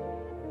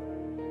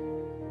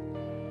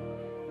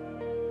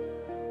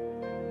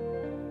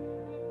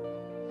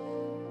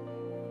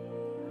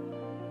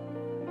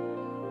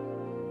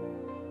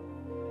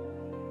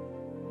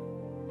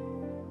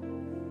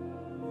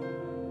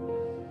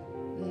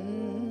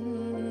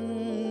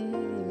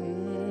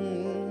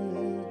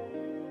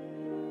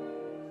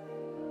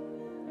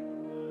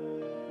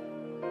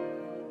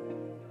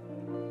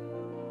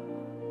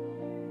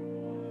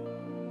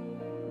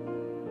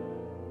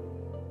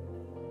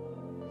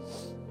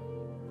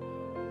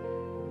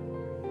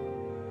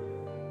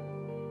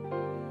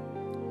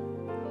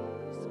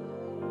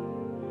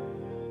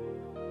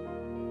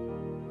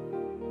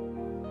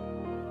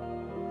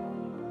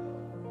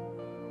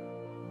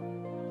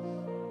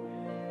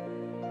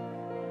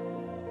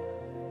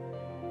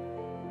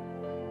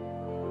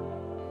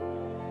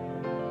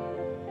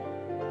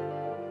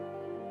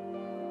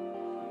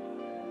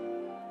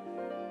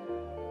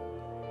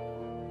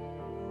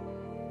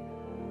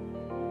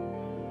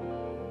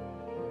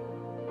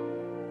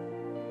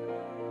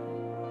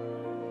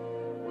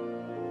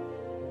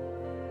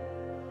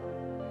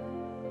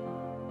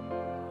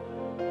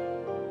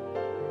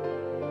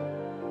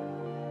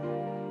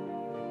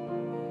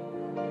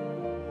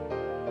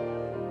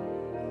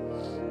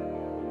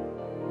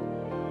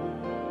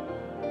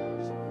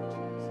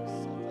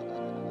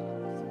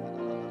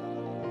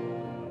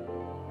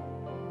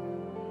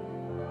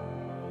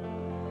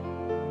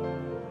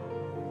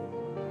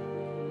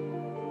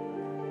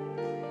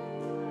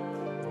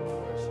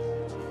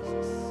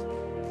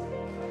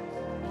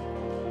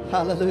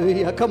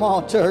 Hallelujah. Come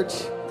on, church.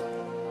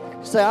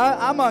 Say,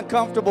 I'm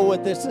uncomfortable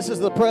with this. This is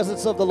the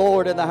presence of the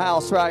Lord in the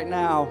house right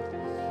now.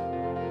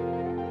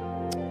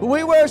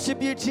 We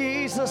worship you,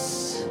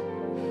 Jesus.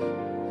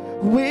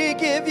 We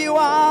give you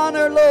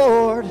honor,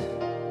 Lord.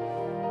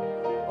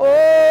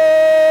 Oh.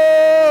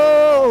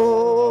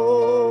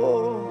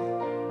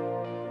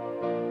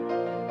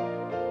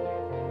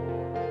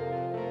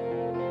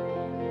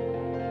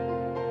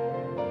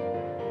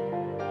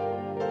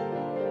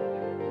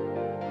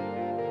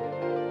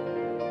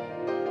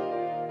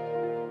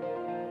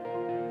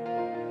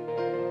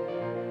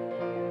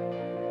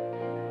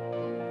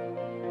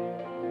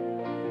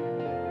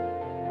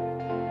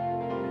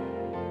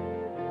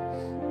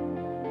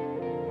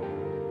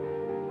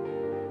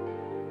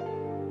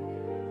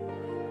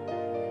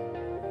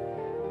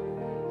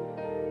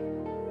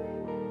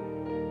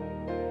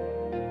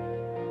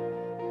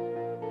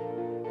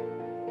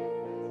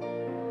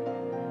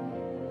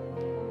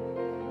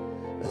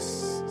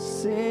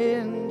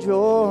 Send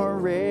your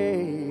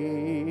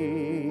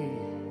rain,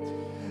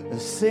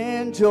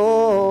 send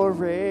your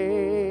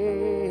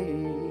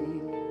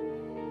rain,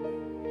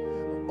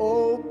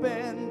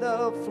 open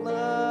the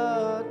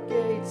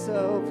floodgates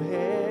of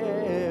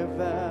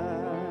heaven.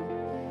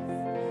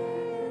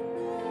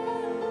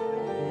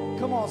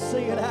 Come on,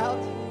 sing it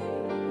out.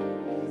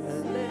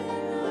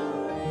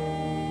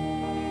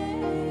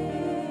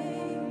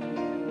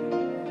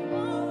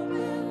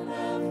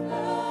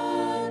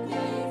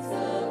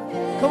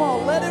 Come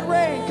on, let it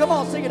rain. Come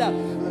on, sing it out.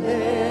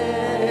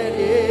 Let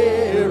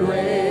it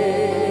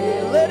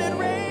rain. Let it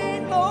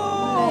rain,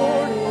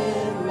 Lord.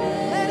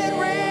 Let it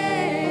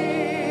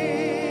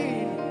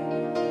rain.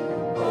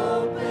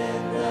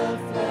 Open the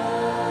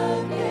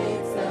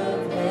floodgates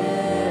of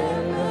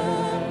heaven.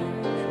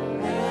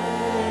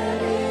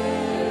 Let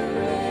it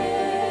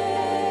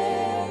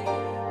rain.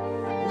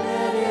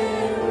 Let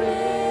it rain.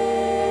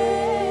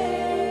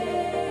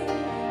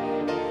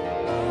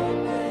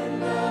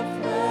 Open the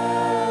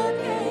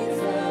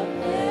floodgates of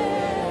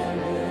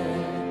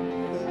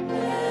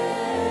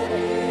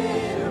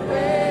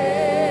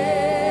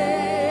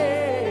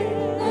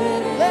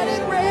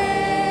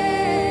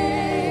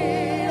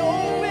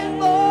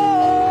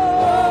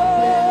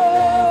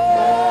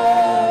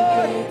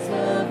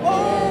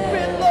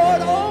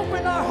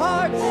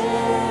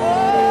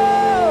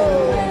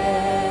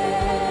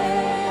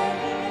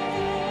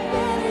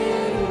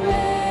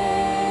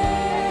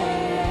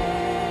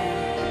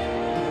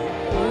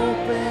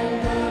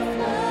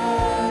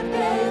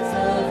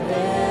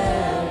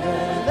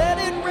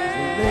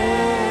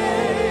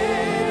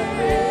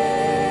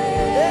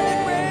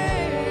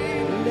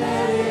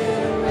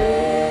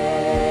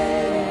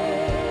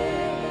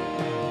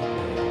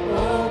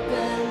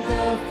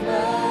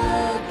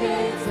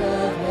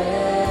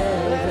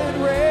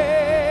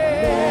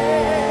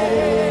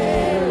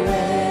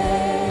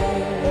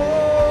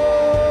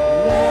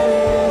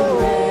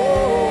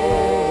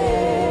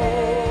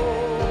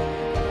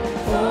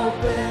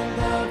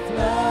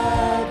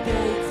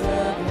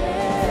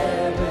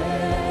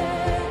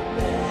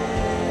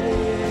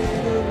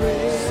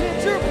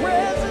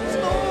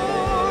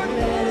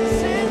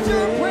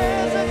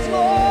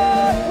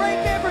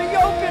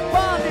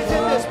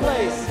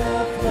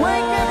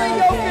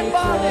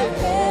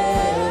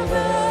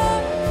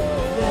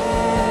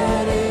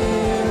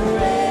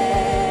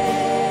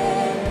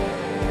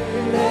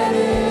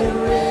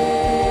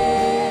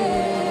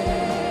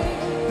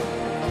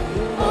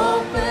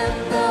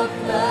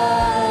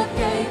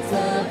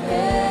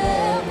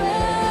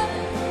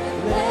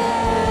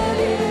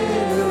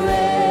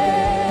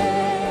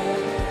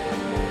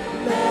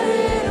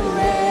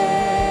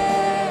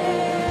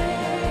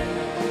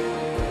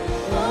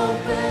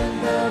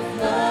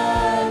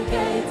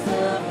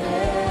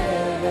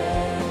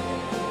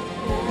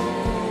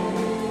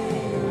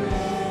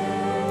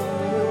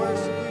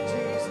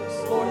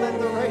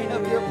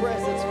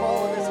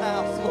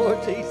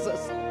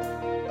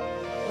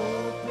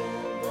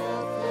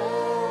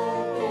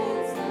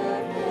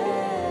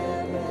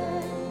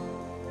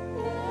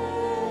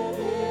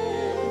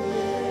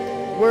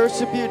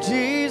Worship you,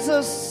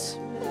 Jesus.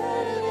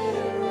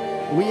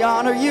 We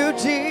honor you,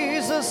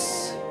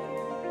 Jesus.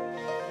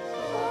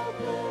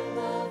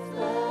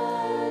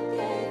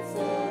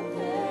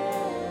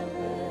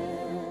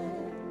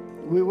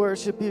 We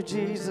worship you,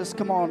 Jesus.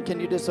 Come on, can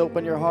you just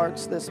open your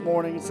hearts this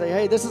morning and say,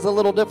 hey, this is a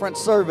little different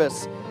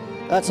service.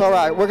 That's all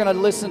right. We're going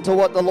to listen to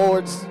what the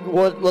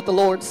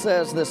Lord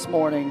says this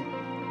morning.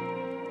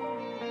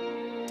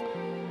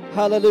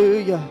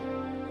 Hallelujah.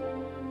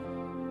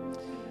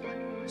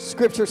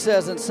 Scripture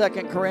says in 2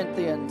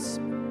 Corinthians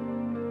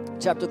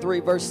chapter 3,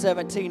 verse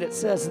 17, it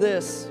says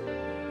this.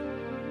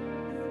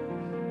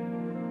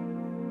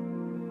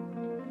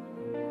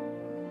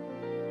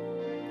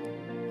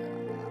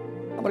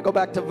 I'm going to go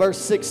back to verse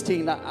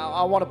 16.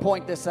 I want to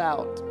point this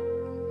out.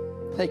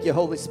 Thank you,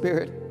 Holy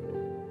Spirit.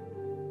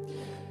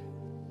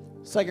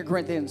 2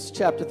 Corinthians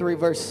chapter 3,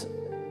 verse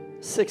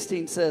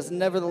 16 says,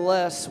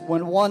 nevertheless,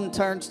 when one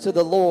turns to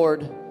the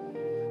Lord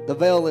the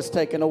veil is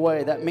taken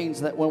away. That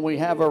means that when we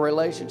have a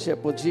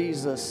relationship with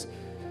Jesus,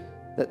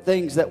 that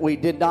things that we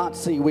did not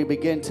see, we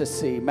begin to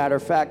see. Matter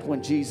of fact,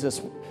 when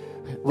Jesus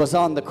was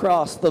on the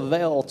cross, the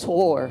veil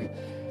tore.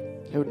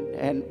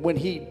 And when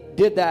he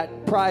did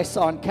that price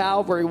on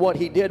Calvary, what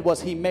he did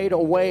was he made a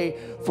way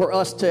for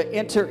us to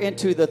enter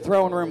into the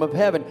throne room of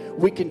heaven.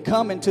 We can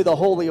come into the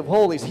Holy of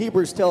Holies.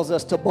 Hebrews tells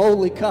us to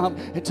boldly come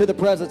into the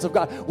presence of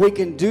God. We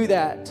can do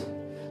that.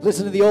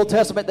 Listen to the Old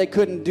Testament, they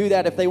couldn't do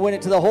that. If they went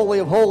into the Holy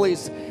of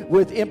Holies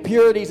with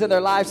impurities in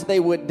their lives, they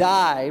would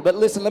die. But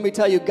listen, let me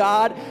tell you,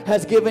 God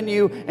has given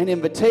you an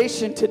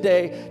invitation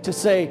today to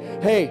say,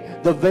 hey,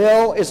 the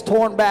veil is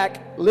torn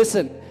back.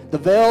 Listen, the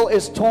veil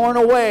is torn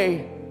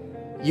away.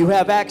 You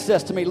have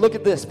access to me. Look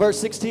at this, verse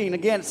 16.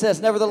 Again, it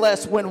says,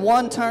 nevertheless, when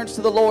one turns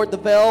to the Lord, the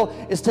veil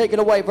is taken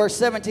away. Verse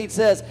 17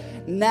 says,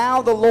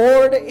 now the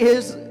Lord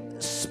is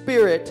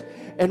Spirit,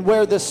 and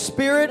where the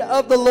Spirit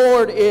of the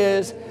Lord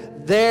is,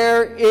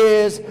 there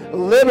is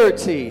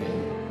liberty.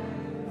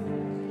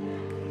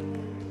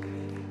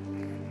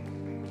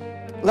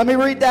 Let me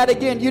read that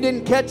again. You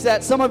didn't catch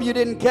that. Some of you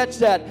didn't catch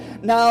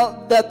that.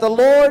 Now that the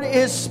Lord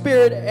is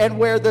Spirit, and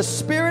where the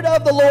Spirit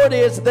of the Lord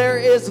is, there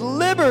is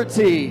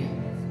liberty.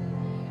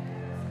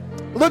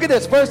 Look at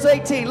this, verse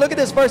 18. Look at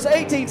this, verse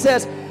 18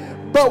 says,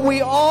 but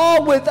we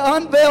all with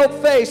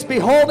unveiled face,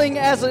 beholding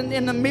as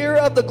in the mirror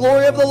of the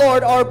glory of the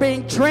Lord, are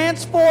being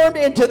transformed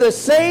into the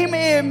same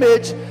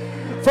image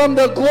from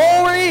the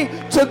glory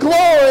to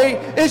glory.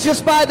 Is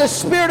just by the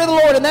Spirit of the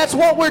Lord. And that's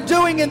what we're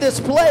doing in this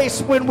place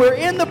when we're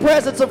in the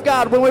presence of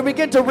God, when we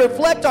begin to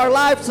reflect our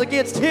lives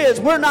against His.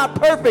 We're not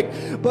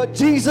perfect, but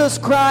Jesus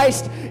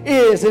Christ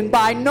is. And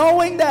by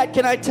knowing that,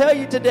 can I tell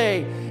you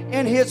today,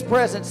 in His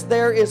presence,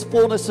 there is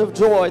fullness of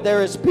joy.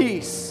 There is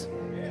peace.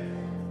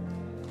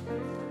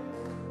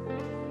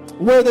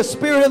 Where the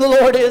Spirit of the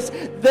Lord is,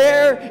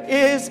 there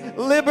is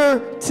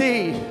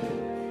liberty.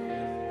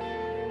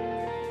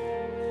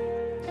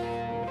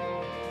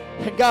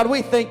 And God,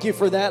 we thank you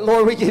for that.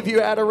 Lord, we give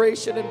you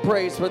adoration and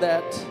praise for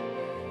that.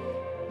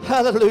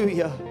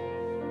 Hallelujah.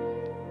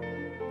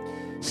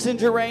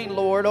 Send your rain,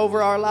 Lord,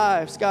 over our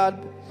lives,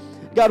 God.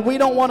 God, we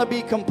don't want to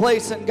be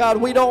complacent. God,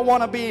 we don't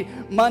want to be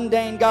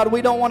mundane. God,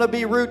 we don't want to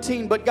be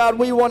routine. But God,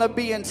 we want to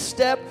be in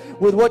step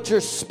with what your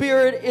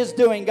Spirit is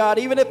doing. God,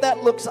 even if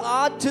that looks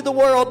odd to the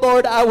world,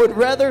 Lord, I would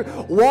rather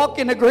walk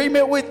in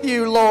agreement with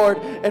you, Lord,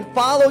 and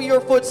follow your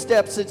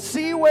footsteps and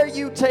see where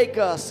you take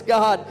us,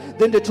 God,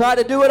 than to try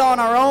to do it on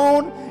our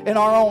own, in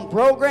our own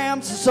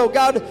programs. So,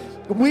 God,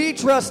 we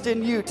trust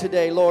in you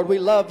today, Lord. We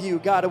love you,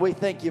 God, and we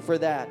thank you for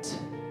that.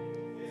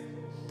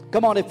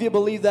 Come on, if you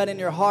believe that in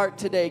your heart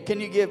today, can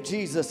you give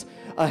Jesus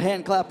a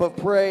hand clap of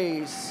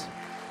praise?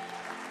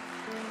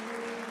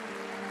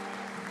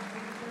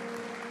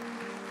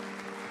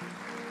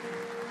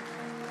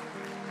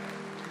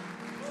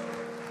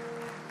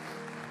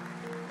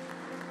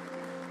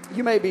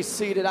 You may be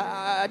seated.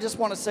 I just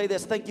want to say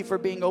this. Thank you for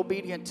being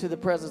obedient to the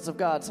presence of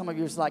God. Some of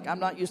you are like,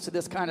 I'm not used to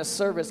this kind of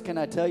service. Can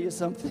I tell you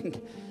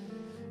something?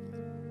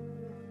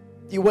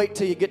 You wait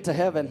till you get to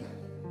heaven.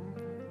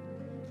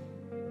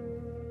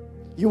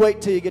 You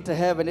wait till you get to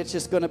heaven. It's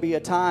just going to be a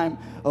time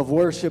of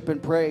worship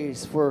and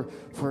praise for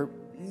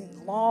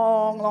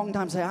long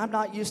time. Say, I'm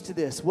not used to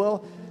this.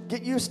 Well,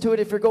 get used to it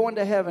if you're going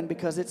to heaven,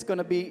 because it's going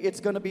to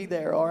be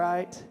there, all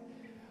right?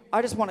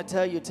 I just want to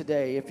tell you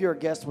today, if you're a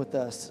guest with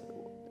us,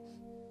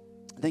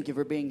 thank you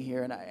for being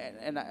here,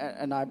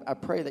 and I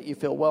pray that you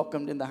feel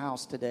welcomed in the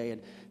house today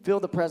and feel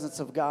the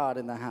presence of God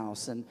in the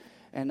house.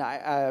 And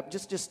I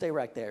just stay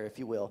right there, if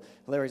you will.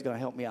 Larry's going to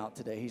help me out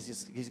today.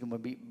 He's going to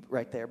be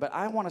right there. But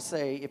I want to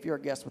say, if you're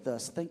a guest with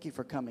us, thank you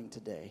for coming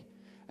today.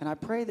 And I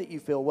pray that you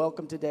feel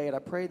welcome today, and I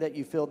pray that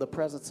you feel the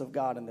presence of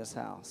God in this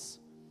house.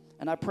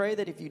 And I pray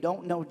that if you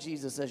don't know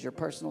Jesus as your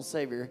personal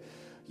Savior,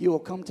 you will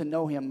come to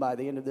know Him by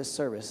the end of this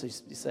service.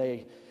 You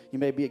say, you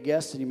may be a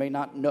guest and you may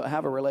not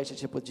have a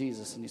relationship with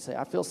Jesus. And you say,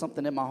 I feel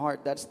something in my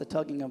heart. That's the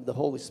tugging of the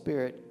Holy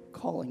Spirit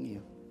calling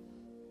you.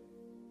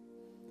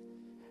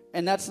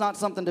 And that's not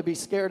something to be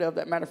scared of.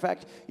 As a matter of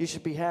fact, you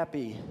should be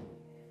happy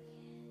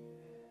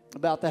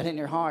about that in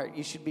your heart.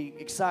 You should be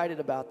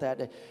excited about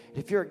that.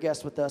 If you're a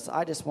guest with us,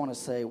 I just want to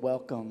say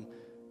welcome.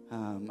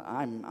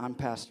 I'm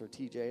Pastor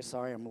TJ.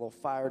 Sorry, I'm a little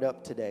fired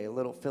up today. A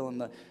little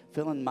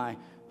feeling my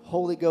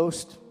Holy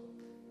Ghost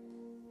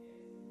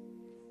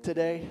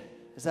today.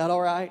 Is that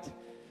all right?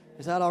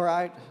 Is that all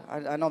right?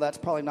 I know that's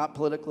probably not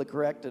politically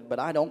correct, but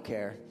I don't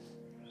care.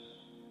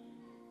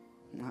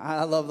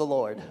 I love the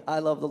Lord. I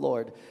love the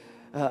Lord.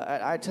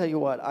 I tell you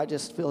what, I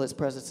just feel His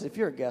presence. If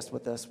you're a guest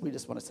with us, we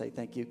just want to say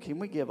thank you. Can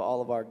we give all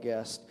of our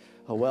guests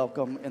a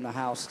welcome in the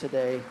house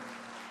today?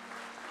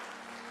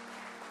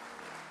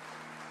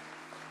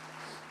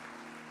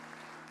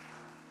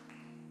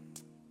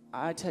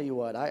 I tell you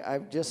what,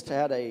 I've just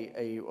had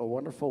a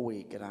wonderful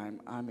week,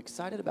 and I'm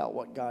excited about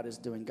what God is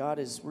doing. God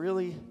is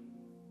really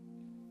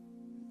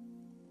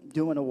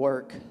doing a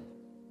work.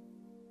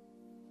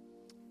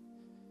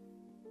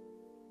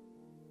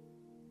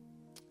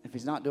 If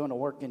He's not doing a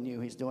work in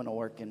you, He's doing a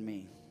work in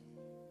me.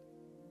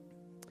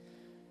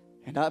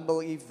 And I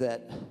believe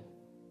that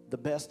the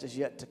best is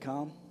yet to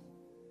come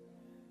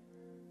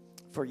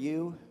for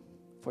you,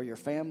 for your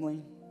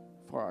family,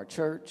 for our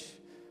church,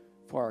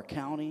 for our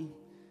county,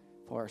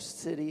 for our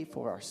city,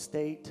 for our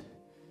state,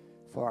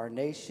 for our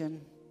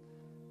nation.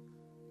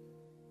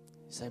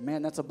 You say,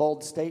 man, that's a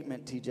bold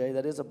statement, TJ.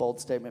 That is a bold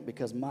statement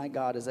because my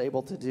God is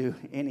able to do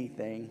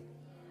anything.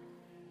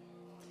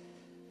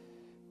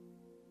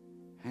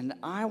 And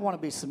I want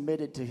to be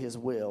submitted to his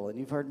will. And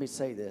you've heard me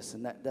say this,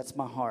 and that's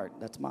my heart.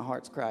 That's my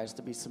heart's cry, is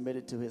to be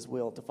submitted to his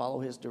will, to follow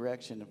his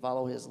direction, and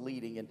follow his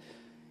leading. And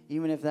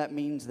even if that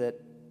means that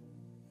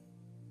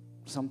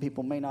some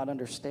people may not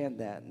understand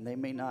that, and they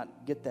may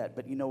not get that.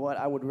 But you know what?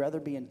 I would rather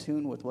be in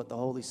tune with what the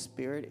Holy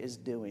Spirit is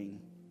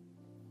doing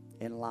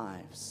in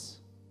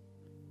lives.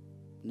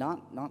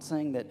 Not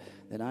saying that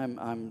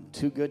I'm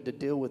too good to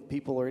deal with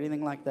people or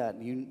anything like that.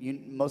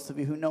 Most of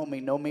you who know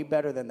me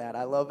better than that.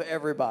 I love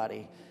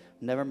everybody.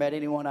 Never met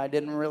anyone I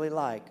didn't really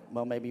like.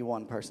 Well, maybe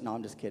one person. No,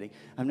 I'm just kidding.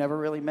 I've never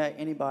really met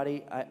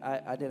anybody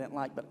I didn't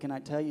like. But can I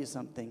tell you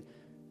something?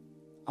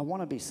 I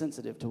want to be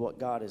sensitive to what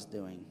God is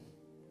doing.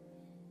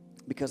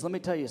 Because let me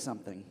tell you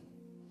something.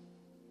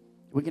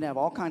 We can have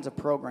all kinds of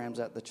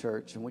programs at the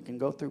church, and we can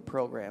go through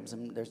programs,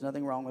 and there's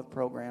nothing wrong with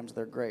programs.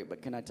 They're great.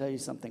 But can I tell you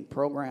something?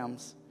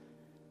 Programs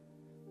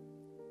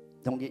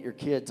don't get your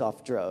kids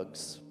off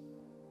drugs.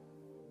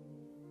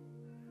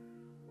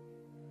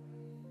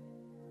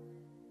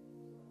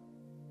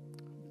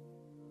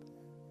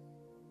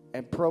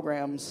 And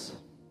programs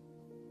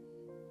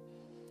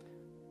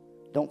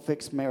don't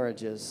fix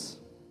marriages.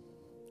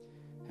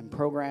 And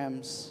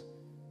programs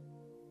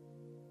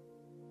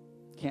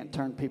can't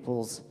turn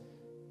people's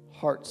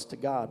hearts to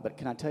God. But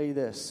can I tell you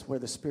this? Where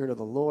the Spirit of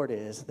the Lord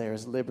is,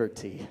 there's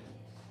liberty.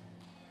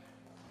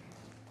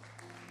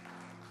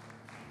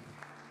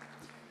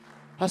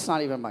 That's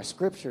not even my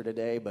scripture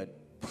today, but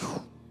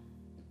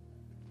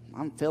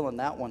I'm feeling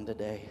that one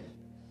today.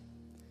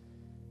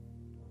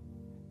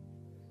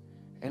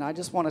 And I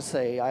just want to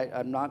say,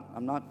 I'm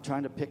not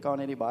trying to pick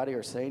on anybody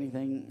or say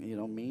anything,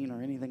 mean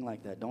or anything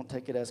like that. Don't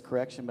take it as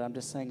correction, but I'm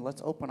just saying,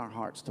 let's open our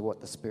hearts to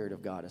what the Spirit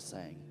of God is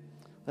saying.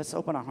 Let's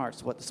open our hearts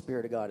to what the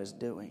Spirit of God is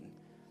doing.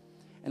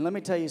 And let me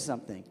tell you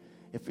something.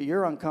 If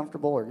you're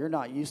uncomfortable or you're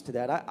not used to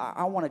that,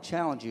 I want to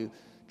challenge you.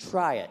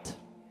 Try it.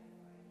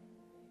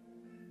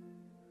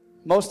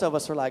 Most of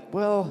us are like,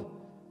 well,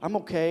 I'm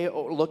okay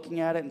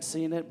looking at it and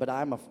seeing it, but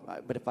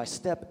if I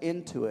step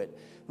into it,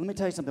 let me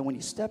tell you something. When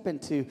you step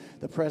into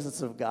the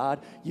presence of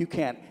God, you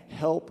can't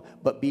help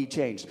but be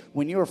changed.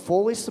 When you're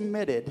fully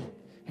submitted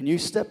and you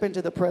step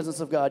into the presence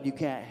of God, you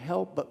can't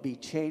help but be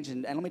changed.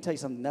 And let me tell you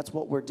something. That's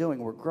what we're doing.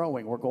 We're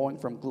growing. We're going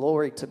from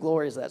glory to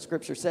glory, as that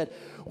scripture said.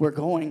 We're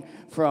going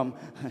from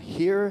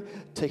here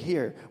to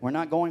here. We're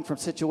not going from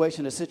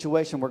situation to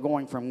situation. We're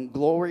going from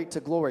glory to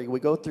glory. We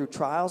go through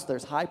trials.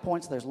 There's high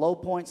points. There's low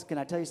points. Can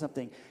I tell you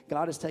something?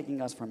 God is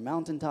taking us from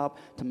mountaintop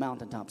to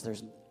mountaintops.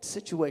 There's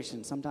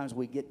situations. Sometimes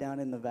we get down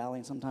in the valley,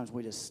 and sometimes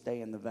we just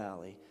stay in the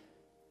valley.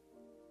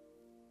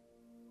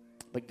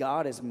 But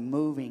God is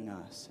moving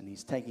us, and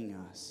he's taking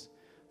us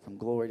from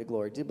glory to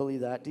glory. Do you believe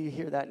that? Do you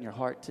hear that in your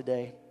heart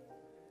today?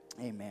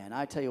 Amen.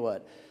 I tell you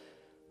what.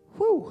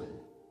 Whew.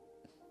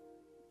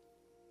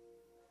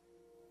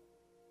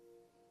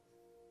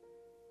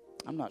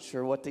 I'm not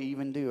sure what to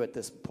even do at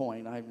this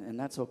point, and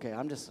that's okay.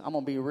 I'm going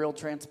to be real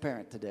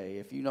transparent today.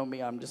 If you know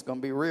me, I'm just going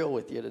to be real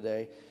with you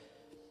today.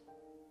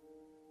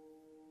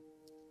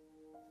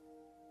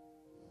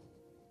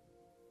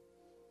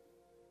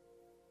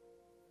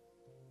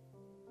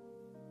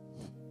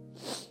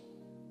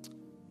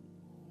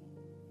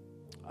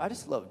 I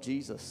just love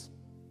Jesus.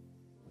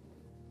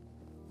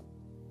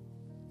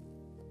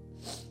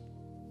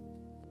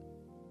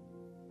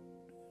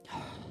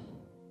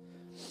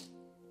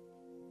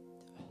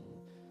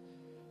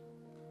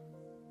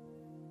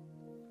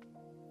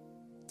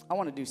 I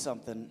want to do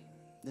something.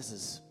 This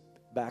is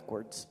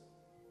backwards.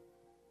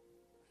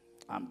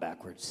 I'm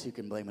backwards. You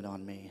can blame it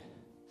on me.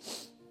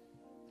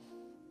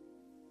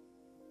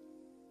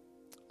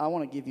 I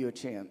want to give you a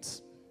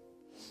chance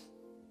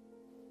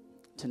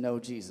to know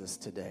Jesus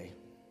today.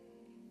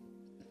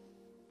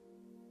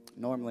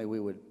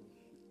 Normally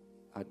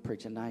I'd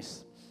preach a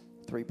nice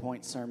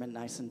 3-point sermon,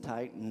 nice and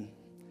tight, and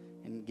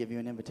give you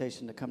an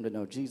invitation to come to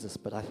know Jesus.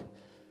 But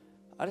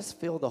I just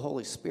feel the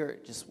Holy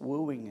Spirit just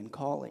wooing and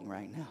calling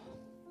right now.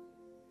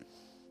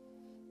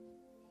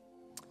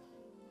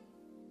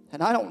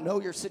 And I don't know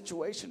your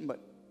situation,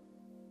 but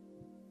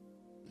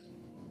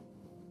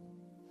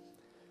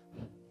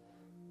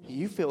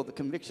you feel the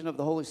conviction of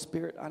the Holy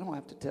Spirit. I don't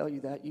have to tell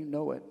you that. You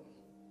know it.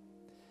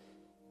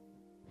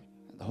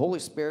 The Holy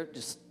Spirit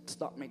just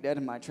stopped me dead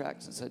in my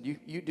tracks and said,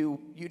 you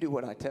do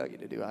what I tell you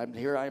to do. I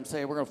am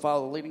saying we're going to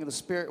follow the leading of the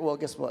Spirit. Well,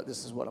 guess what?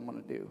 This is what I'm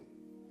going to do.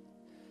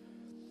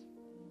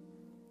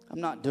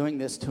 I'm not doing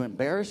this to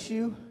embarrass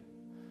you.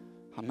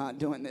 I'm not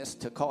doing this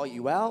to call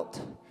you out.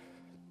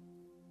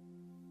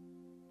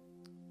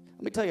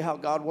 Let me tell you how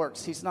God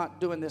works. He's not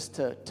doing this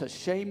to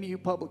shame you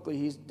publicly.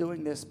 He's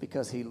doing this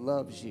because he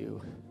loves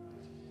you.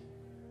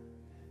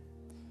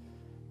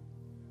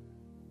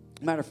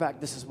 Matter of fact,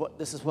 this is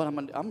what I'm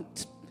gonna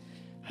do.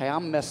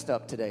 I'm messed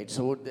up today.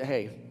 So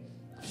hey,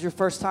 if it's your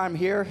first time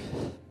here,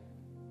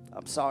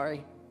 I'm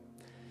sorry.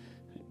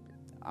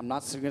 I'm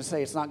not going to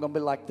say it's not going to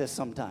be like this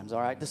sometimes,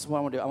 all right? This is what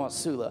I want to do. I want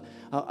Sula.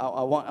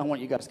 I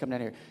want you guys to come down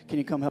here. Can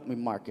you come help me,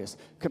 Marcus?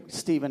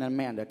 Stephen and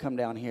Amanda, come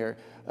down here.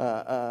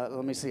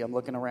 Let me see. I'm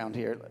looking around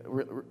here.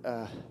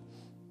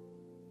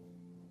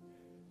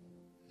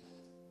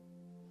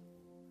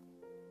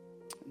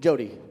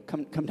 Jody,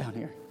 come down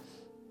here.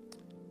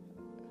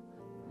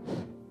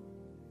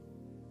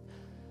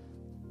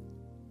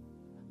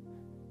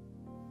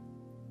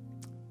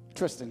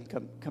 Tristan,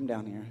 come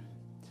down here.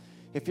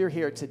 If you're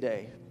here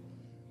today,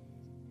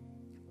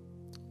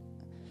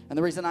 and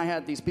the reason I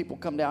had these people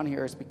come down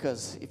here is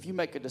because if you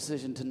make a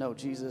decision to know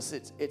Jesus,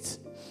 it's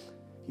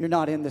you're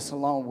not in this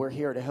alone. We're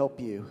here to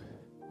help you.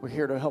 We're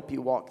here to help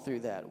you walk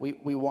through that. We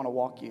want to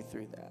walk you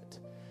through that.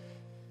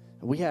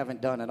 We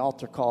haven't done an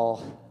altar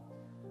call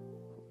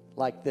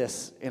like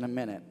this in a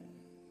minute.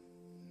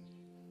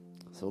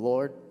 So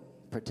Lord,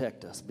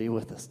 protect us. Be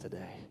with us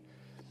today.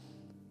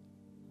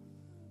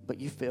 But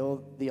you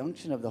feel the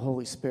unction of the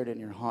Holy Spirit in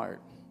your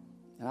heart.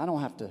 And I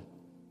don't have to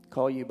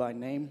call you by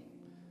name.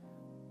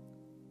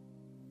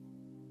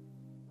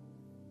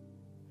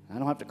 I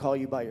don't have to call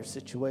you by your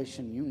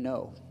situation. You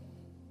know.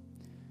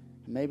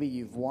 Maybe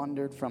you've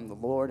wandered from the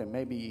Lord, and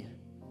maybe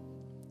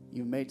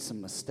you've made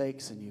some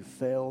mistakes and you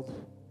failed.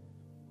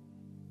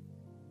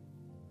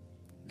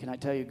 Can I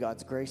tell you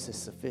God's grace is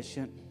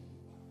sufficient?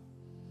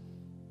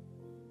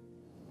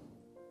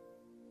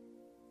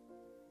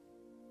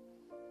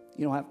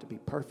 You don't have to be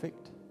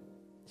perfect.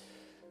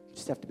 You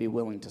just have to be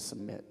willing to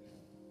submit.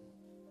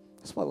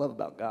 That's what I love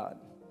about God.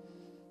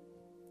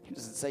 He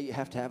doesn't say you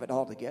have to have it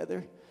all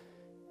together.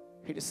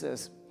 He just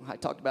says, I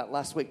talked about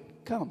last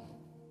week, come.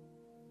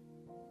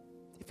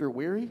 If you're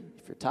weary,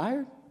 if you're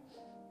tired,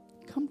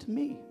 come to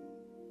me.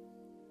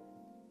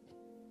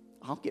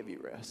 I'll give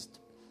you rest.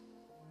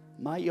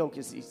 My yoke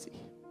is easy.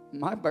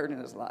 My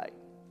burden is light.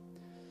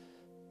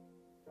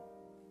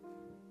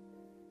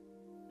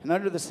 And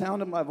under the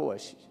sound of my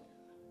voice,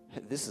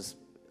 this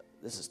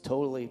is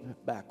totally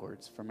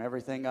backwards from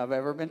everything I've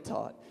ever been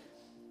taught.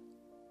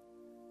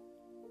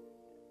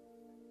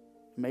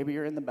 Maybe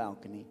you're in the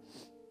balcony.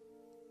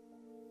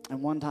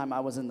 And one time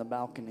I was in the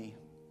balcony,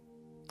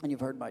 and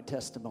you've heard my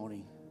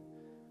testimony.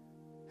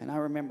 And I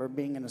remember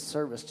being in a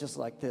service just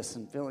like this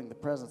and feeling the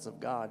presence of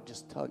God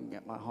just tugging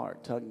at my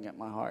heart, tugging at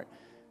my heart.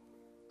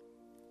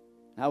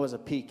 I was a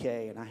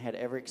PK, and I had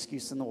every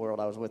excuse in the world.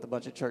 I was with a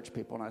bunch of church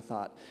people, and I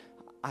thought,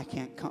 I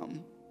can't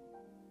come.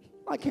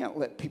 I can't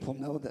let people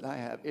know that I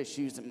have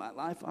issues in my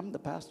life. I'm the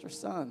pastor's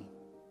son.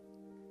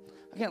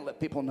 I can't let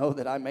people know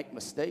that I make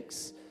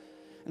mistakes.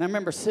 And I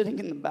remember sitting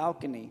in the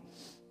balcony,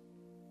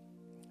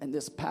 and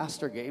this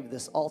pastor gave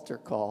this altar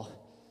call.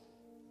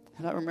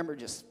 And I remember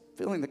just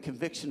feeling the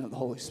conviction of the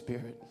Holy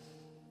Spirit.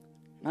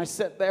 And I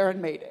sat there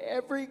and made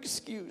every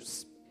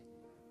excuse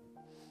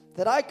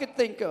that I could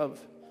think of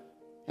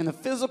in the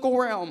physical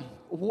realm.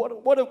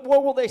 What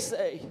will they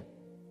say?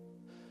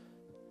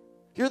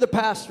 You're the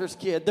pastor's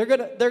kid. They're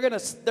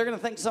gonna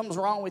think something's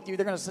wrong with you.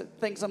 They're gonna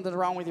think something's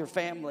wrong with your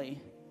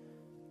family.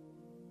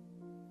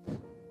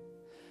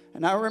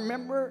 And I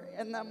remember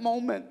in that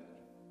moment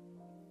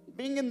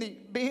being in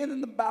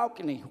the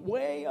balcony,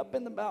 way up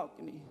in the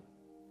balcony.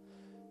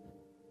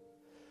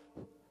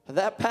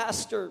 That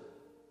pastor,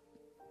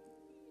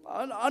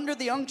 under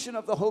the unction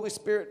of the Holy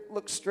Spirit,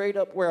 looked straight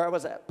up where I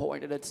was at,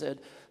 pointed and said,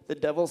 "The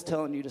devil's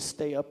telling you to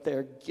stay up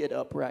there. Get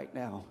up right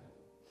now."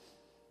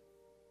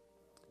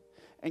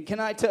 And can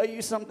I tell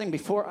you something?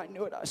 Before I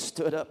knew it, I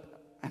stood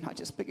up and I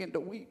just began to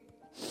weep.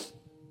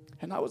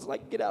 And I was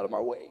like, get out of my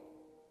way.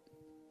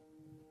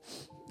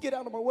 Get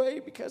out of my way,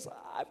 because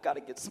I've got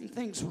to get some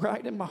things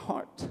right in my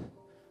heart.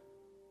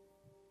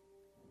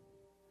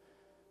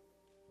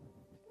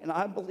 And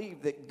I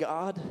believe that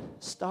God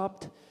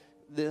stopped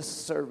this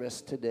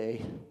service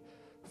today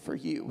for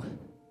you.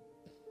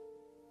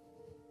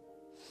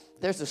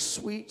 There's a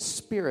sweet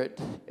spirit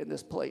in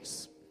this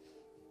place.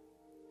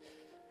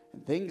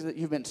 And things that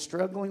you've been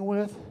struggling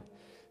with,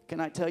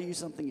 can I tell you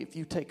something? If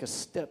you take a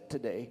step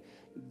today,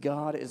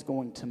 God is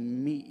going to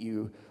meet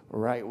you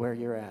right where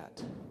you're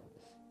at.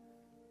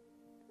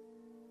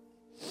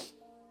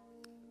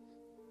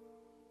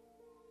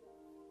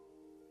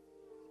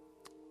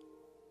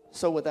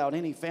 So without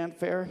any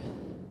fanfare,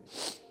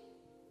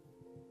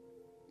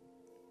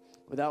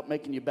 without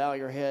making you bow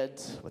your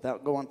heads,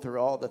 without going through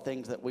all the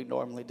things that we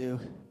normally do,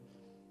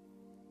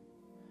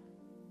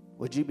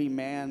 would you be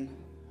man,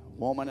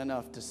 woman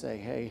enough to say,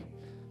 hey,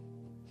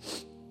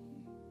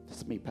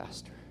 it's me,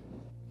 Pastor.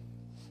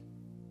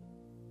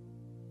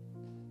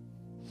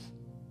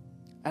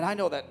 And I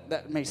know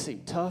that may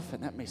seem tough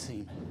and that may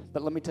seem,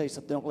 but let me tell you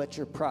something. Don't let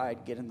your pride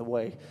get in the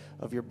way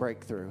of your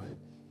breakthrough.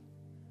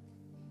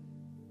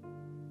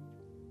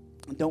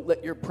 Don't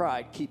let your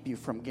pride keep you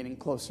from getting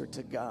closer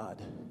to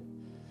God.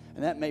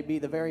 And that may be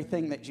the very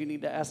thing that you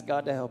need to ask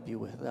God to help you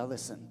with. Now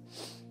listen.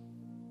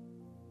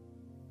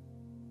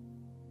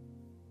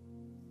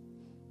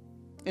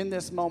 in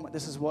this moment,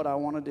 this is what I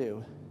want to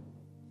do.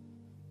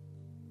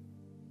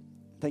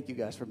 Thank you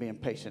guys for being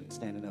patient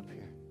standing up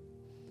here.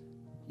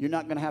 You're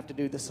not going to have to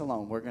do this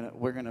alone. We're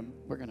going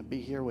to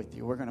be here with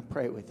you. We're going to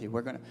pray with you.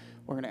 We're going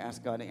to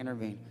ask God to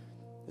intervene.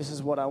 This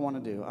is what I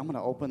want to do. I'm going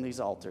to open these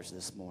altars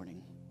this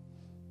morning.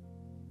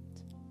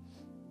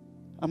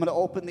 I'm going to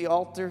open the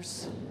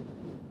altars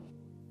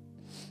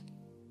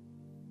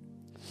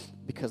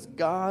because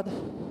God,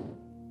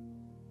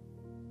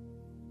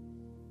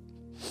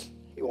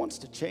 He wants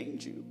to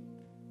change you.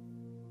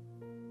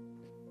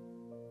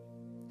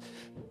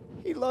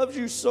 He loves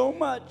you so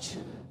much.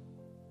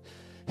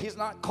 He's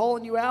not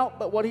calling you out,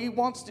 but what He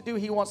wants to do,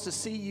 He wants to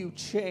see you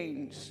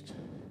changed.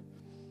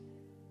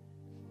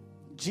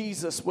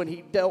 Jesus, when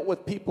He dealt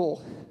with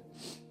people,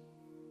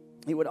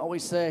 He would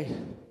always say,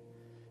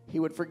 He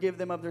would forgive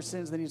them of their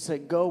sins. Then He'd say,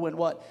 go and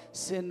what?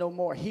 Sin no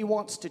more. He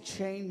wants to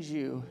change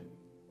you.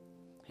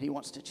 He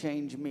wants to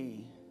change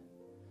me.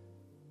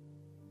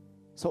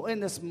 So in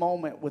this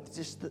moment, with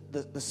just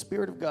the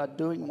Spirit of God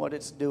doing what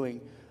it's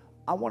doing,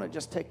 I want to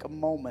just take a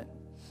moment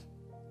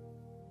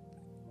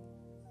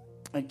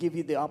and give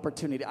you the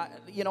opportunity.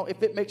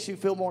 If it makes you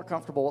feel more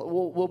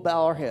comfortable, we'll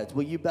bow our heads.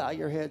 Will you bow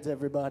your heads,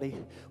 everybody?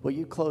 Will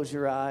you close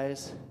your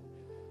eyes?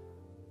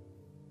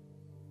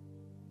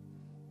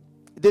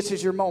 This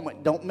is your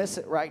moment. Don't miss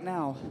it right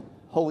now.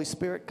 Holy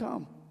Spirit,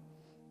 come.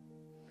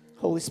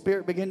 Holy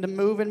Spirit, begin to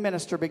move and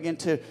minister. Begin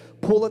to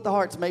pull at the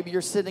hearts. Maybe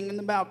you're sitting in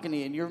the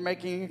balcony and you're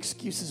making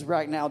excuses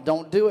right now.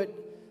 Don't do it.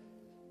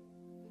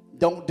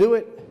 Don't do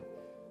it.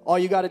 All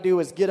you got to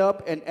do is get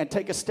up and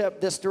take a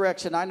step this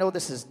direction. I know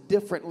this is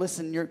different.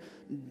 Listen,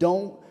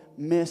 don't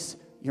miss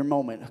your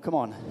moment. Come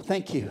on.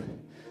 Thank you.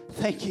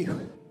 Thank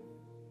you.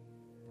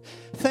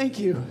 Thank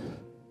you.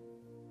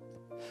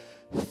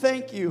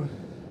 Thank you.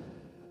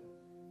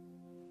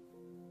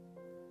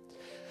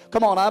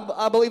 Come on.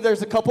 I believe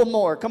there's a couple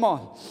more. Come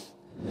on.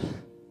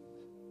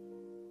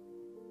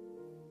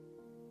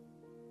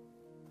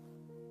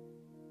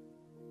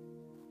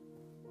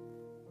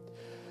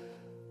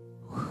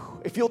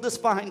 If you'll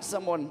just find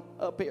someone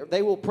up here,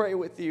 they will pray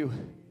with you.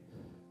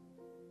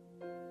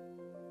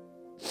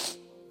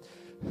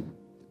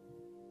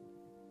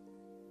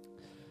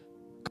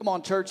 Come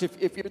on, church,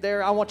 if you're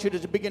there, I want you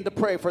to begin to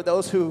pray for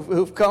those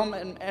who've come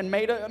and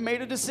made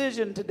a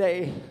decision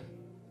today.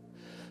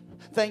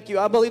 Thank you.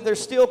 I believe they're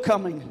still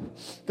coming.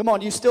 Come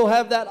on, you still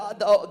have that.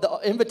 The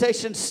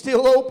invitation's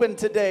still open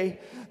today.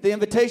 The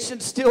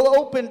invitation's still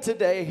open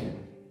today.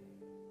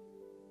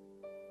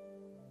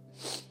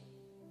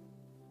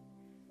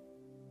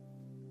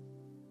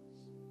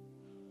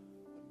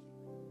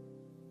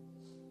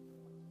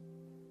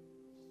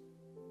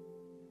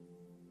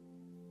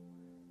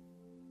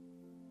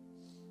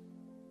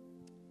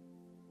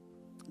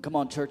 Come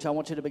on, church. I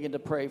want you to begin to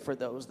pray for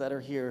those that are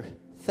here.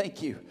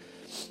 Thank you.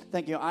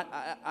 Thank you.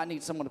 I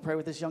need someone to pray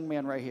with this young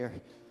man right here.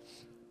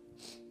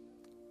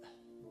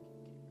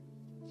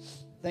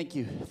 Thank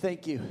you.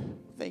 Thank you.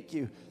 Thank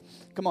you.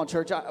 Come on,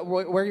 church.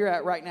 Where you're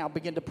at right now,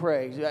 begin to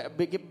pray.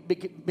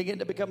 Begin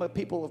to become a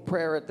people of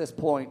prayer at this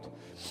point.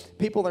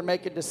 People are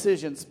making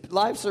decisions.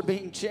 Lives are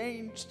being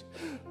changed.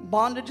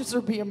 Bondages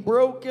are being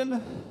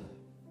broken.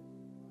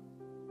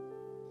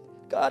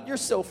 God, you're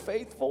so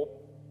faithful.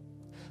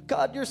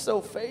 God, you're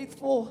so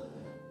faithful.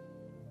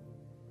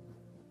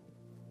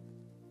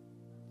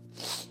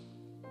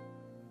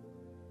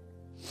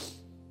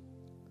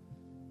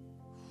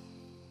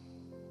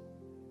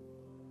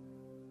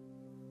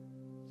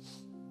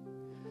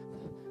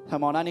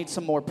 Come on, I need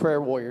some more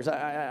prayer warriors.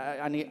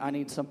 I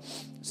need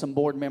some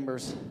board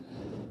members.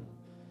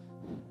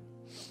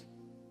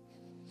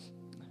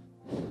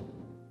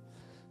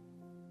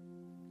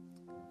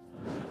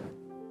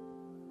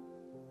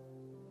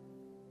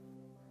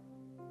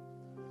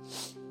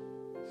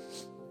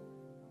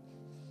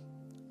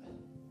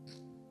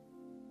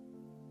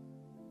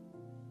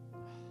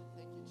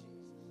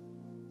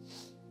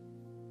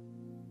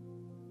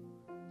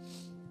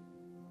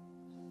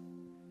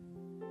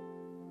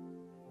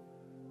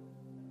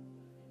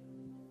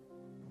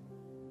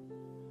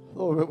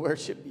 Lord, we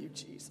worship you,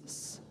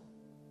 Jesus.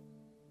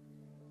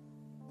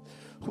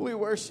 We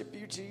worship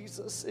you,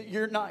 Jesus.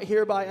 You're not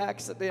here by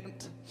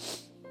accident.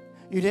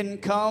 You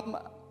didn't come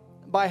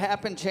by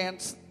happen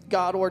chance.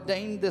 God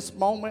ordained this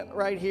moment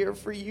right here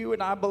for you,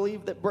 and I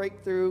believe that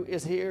breakthrough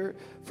is here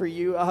for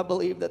you. I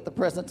believe that the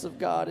presence of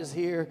God is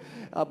here.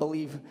 I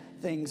believe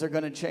things are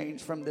going to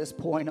change from this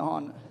point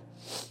on.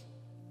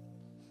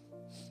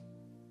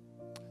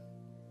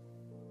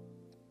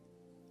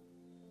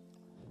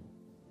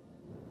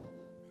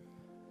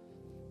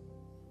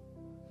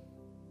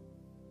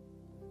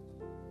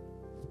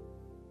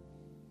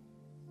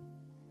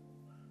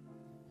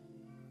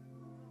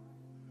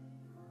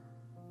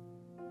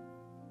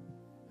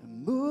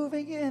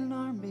 Moving in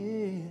our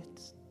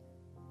midst,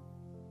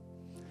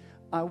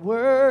 I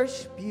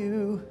worship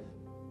you.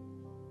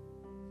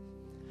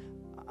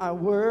 I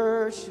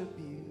worship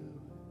you.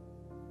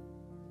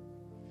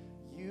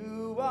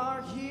 You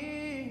are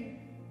here.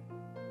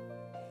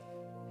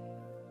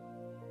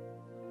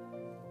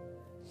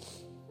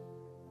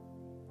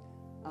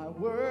 I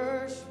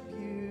worship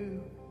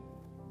you.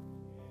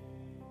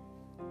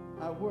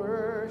 I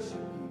worship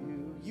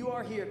you. You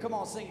are here. Come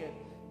on, sing it.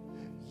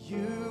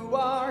 You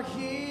are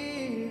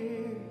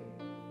here,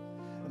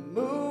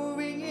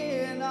 moving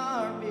in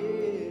our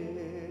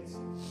midst.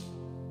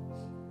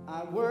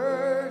 I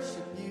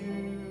worship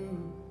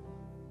you.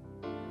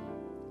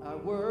 I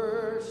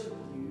worship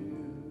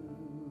you.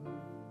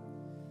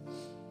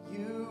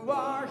 You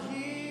are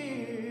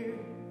here.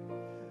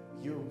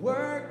 You're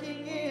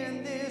working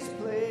in this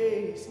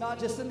place, not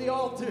just in the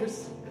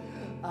altars.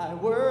 I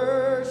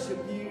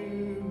worship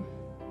you.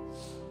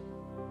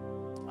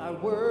 I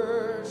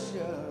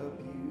worship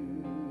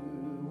you.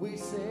 We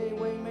say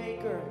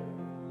waymaker,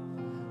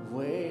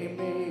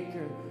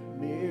 waymaker,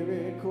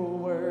 miracle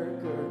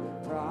worker,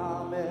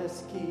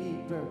 promise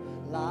keeper,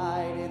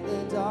 light in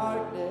the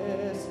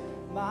darkness.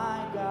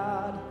 My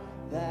God,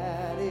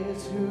 that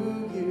is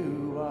who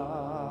you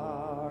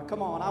are.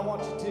 Come on, I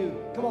want you to.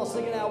 Come on,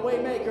 sing it out.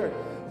 Waymaker,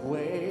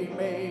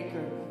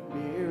 waymaker,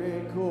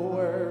 miracle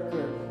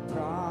worker,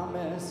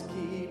 promise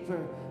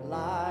keeper,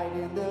 light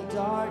in the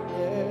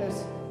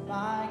darkness.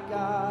 My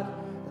God,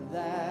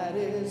 that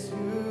is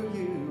who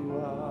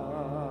you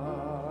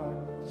are.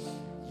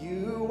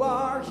 You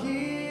are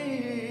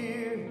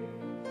here.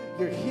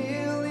 You're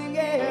healing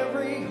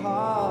every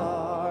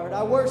heart.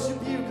 I worship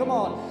you. Come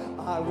on.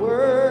 I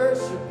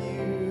worship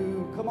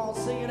you. Come on,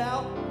 sing it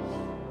out.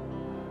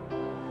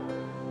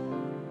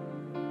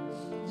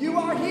 You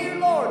are here,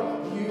 Lord.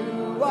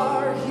 You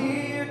are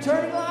here,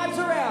 turning lives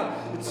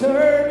around.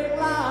 Turning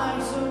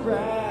lives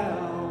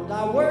around.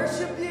 I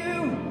worship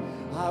you.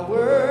 I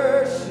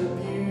worship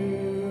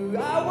you.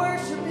 I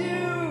worship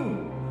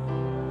you.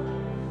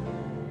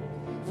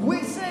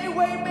 We say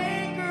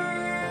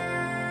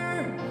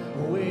waymaker,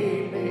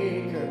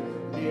 waymaker,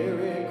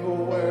 miracle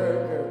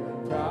worker,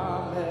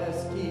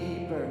 promise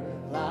keeper,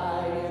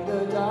 light in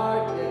the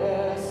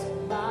darkness.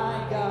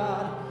 My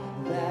God,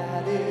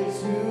 that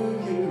is who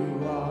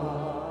you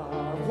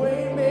are.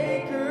 Waymaker.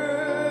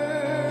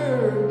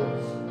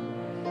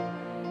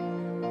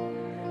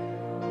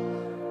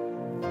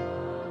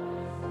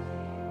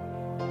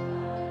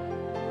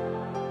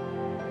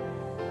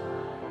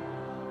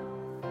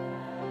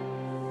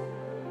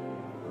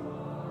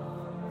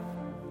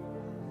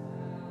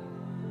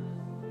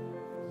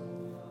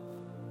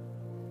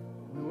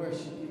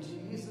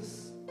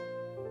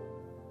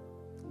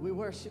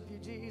 Worship you,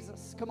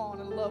 Jesus. Come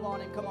on and love on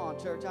him. Come on,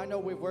 church. I know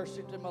we've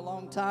worshiped him a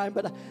long time,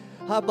 but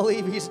I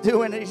believe he's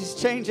doing it. He's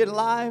changing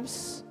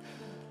lives.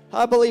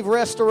 I believe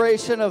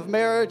restoration of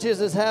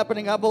marriages is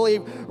happening. I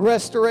believe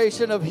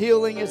restoration of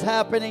healing is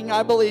happening.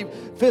 I believe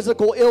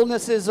physical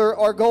illnesses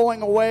are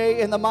going away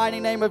in the mighty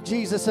name of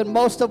Jesus. And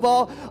most of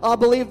all, I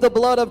believe the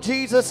blood of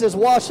Jesus is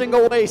washing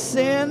away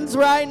sins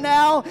right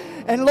now.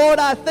 And Lord,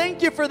 I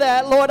thank you for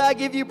that. Lord, I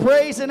give you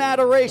praise and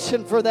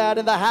adoration for that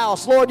in the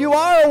house. Lord, you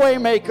are a way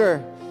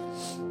maker.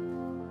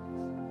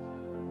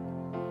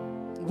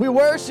 We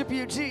worship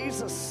you,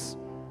 Jesus.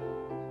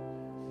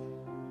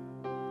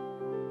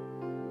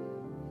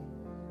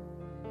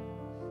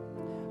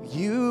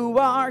 You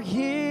are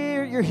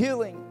here, you're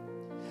healing.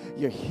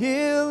 You're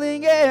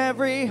healing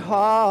every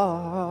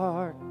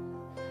heart.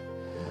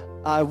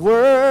 I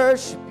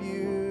worship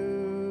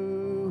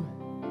you.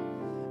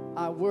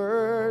 I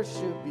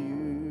worship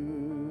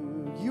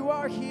you. You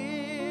are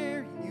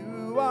here,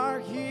 you are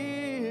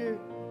here.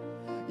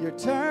 You're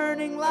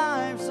turning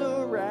lives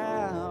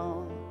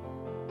around.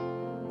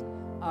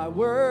 I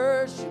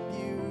worship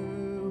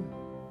you.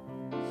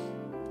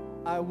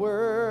 I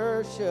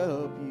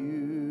worship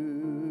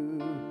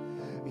you.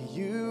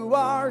 You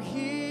are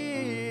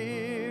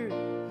here.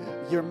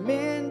 You're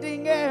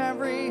mending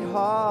every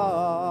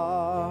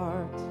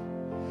heart.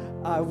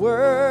 I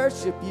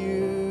worship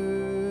you.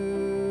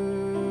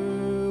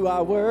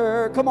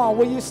 Come on,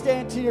 will you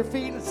stand to your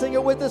feet and sing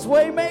it with us?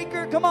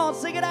 Waymaker, come on,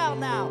 sing it out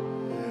now.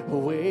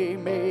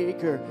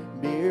 Waymaker,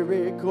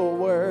 miracle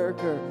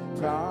worker,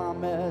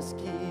 promise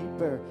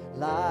keeper,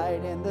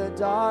 light in the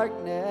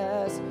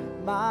darkness.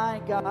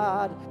 My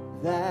God,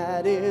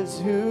 that is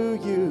who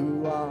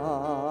you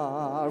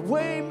are.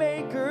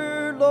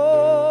 Waymaker,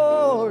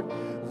 Lord.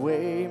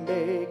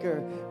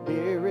 Waymaker,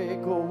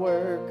 miracle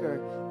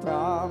worker,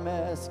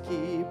 promise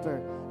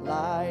keeper,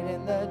 light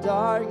in the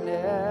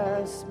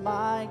darkness.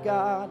 My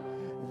God,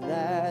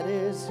 that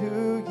is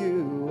who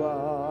you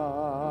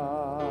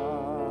are.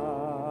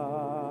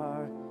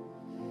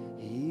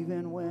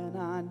 Even when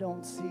I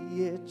don't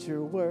see it,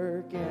 you're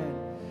working.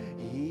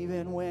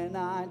 Even when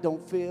I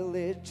don't feel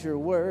it, you're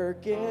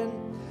working.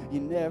 You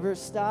never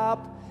stop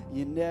working.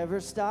 You never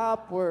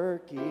stop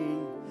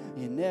working.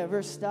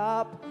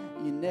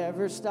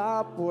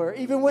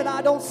 Even when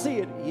I don't see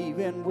it,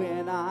 even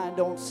when I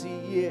don't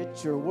see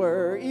it, you're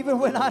working. Even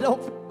when I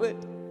don't feel it,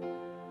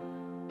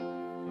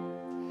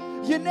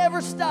 you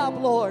never stop,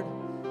 Lord.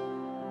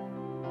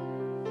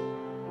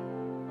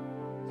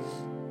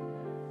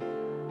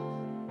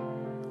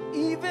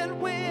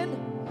 Even when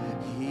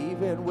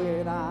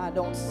I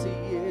don't see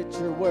it,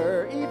 your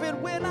word.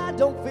 Even when I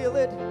don't feel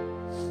it,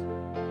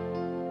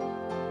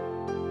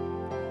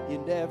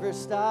 You never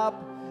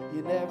stop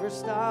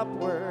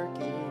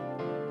working.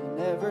 You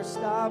never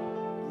stop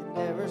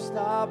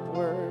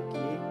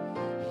working.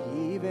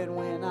 Even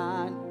when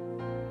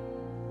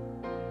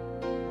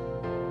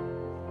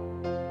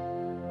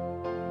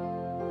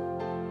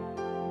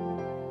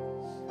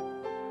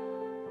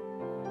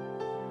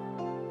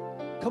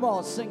Come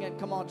on, sing it.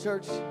 Come on,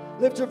 church.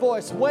 Lift your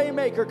voice.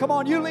 Waymaker. Come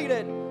on, you lead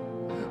it.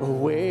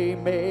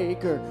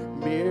 Waymaker,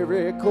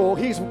 miracle.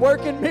 He's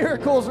working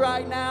miracles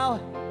right now.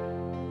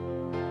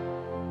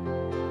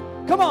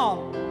 Come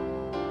on.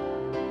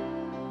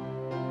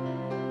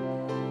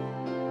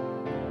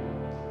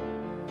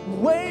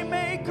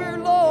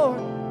 Waymaker,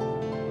 Lord.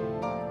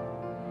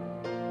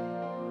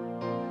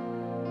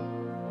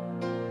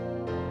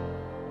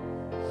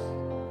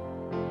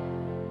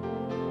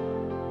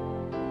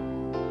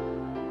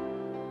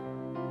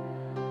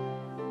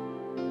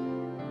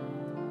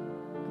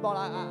 Come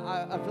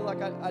on, I feel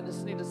like I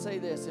just need to say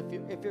this.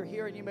 If you're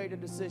here and you made a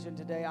decision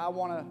today, I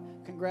want to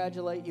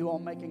congratulate you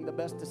on making the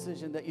best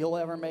decision that you'll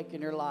ever make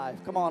in your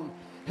life. Come on,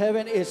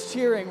 heaven is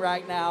cheering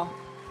right now.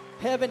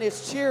 Heaven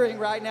is cheering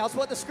right now. It's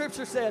what the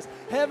scripture says.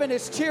 Heaven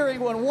is cheering.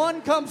 When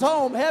one comes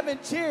home, heaven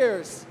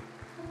cheers.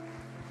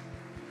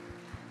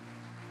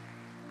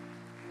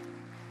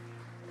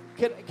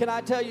 Can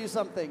I tell you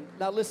something?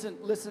 Now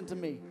listen to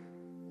me.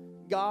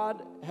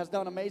 God has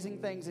done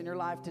amazing things in your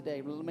life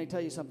today. But let me tell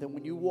you something.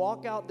 When you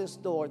walk out this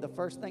door, the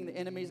first thing the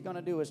enemy is going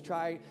to do is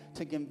try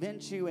to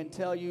convince you and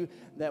tell you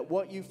that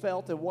what you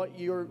felt and what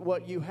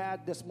you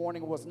had this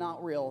morning was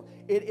not real.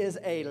 It is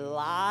a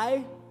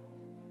lie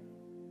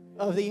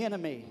of the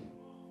enemy.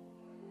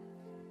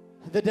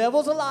 The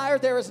devil's a liar.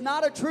 There is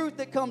not a truth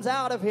that comes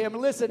out of him.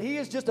 Listen, he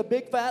is just a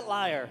big fat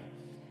liar.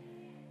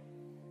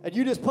 And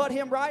you just put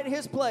him right in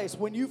his place.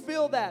 When you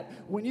feel that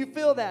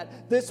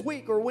this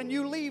week or when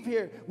you leave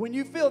here, when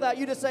you feel that,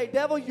 you just say,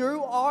 devil,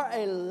 you are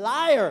a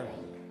liar.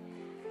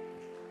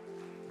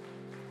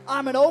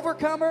 I'm an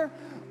overcomer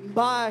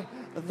by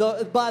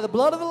the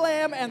blood of the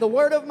Lamb and the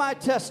word of my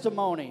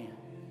testimony.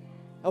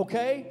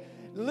 Okay?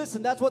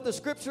 Listen, that's what the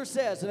scripture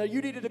says. And you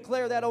need to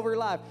declare that over your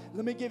life.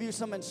 Let me give you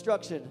some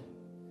instruction.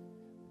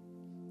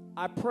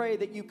 I pray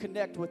that you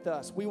connect with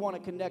us. We want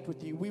to connect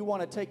with you. We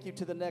want to take you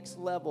to the next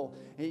level.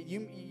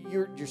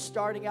 You're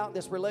starting out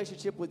this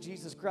relationship with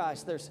Jesus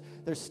Christ. There's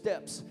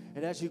steps.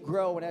 And as you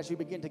grow and as you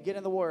begin to get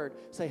in the Word,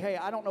 say, hey,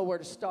 I don't know where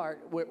to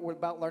start. We're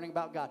about learning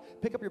about God.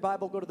 Pick up your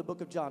Bible, go to the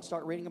book of John.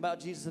 Start reading about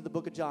Jesus in the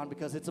book of John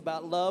because it's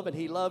about love and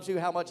He loves you,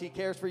 how much He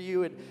cares for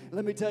you. And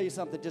let me tell you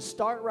something. Just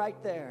start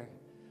right there.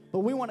 But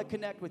we want to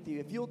connect with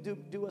you. If you'll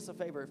do us a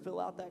favor, fill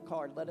out that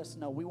card. Let us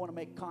know. We want to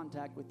make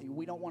contact with you.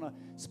 We don't want to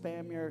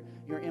spam your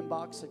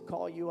inbox and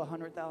call you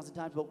 100,000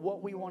 times. But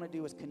what we want to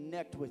do is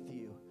connect with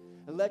you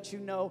and let you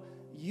know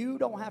you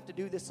don't have to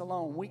do this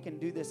alone. We can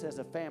do this as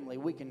a family.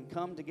 We can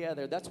come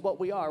together. That's what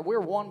we are.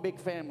 We're one big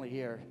family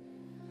here.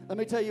 Let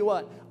me tell you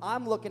what.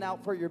 I'm looking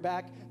out for your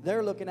back.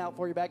 They're looking out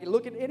for your back. And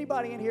look at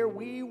anybody in here.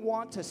 We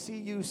want to see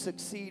you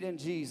succeed in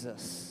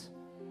Jesus.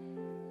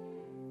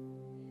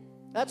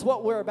 That's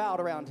what we're about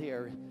around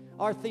here.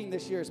 Our theme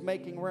this year is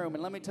making room.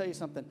 And let me tell you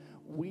something.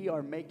 We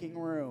are making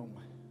room.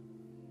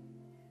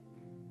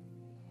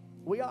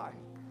 We are.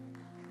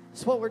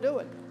 That's what we're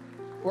doing.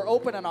 We're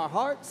opening our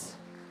hearts.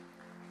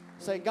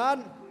 Saying,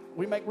 God,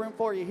 we make room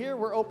for you here.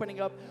 We're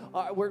opening up.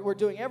 We're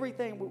doing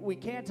everything we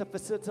can to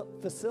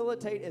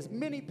facilitate as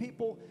many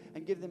people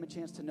and give them a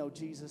chance to know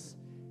Jesus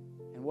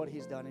and what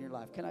He's done in your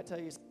life. Can I tell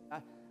you,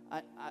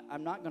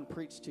 I'm not going to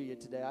preach to you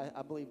today.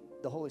 I believe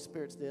the Holy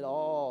Spirit did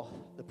all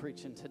the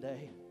preaching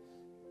today.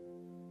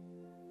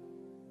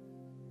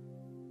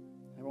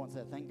 Everyone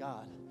said, thank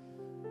God.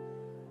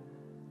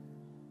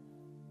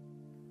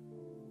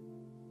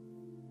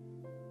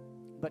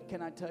 But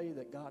can I tell you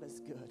that God is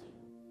good?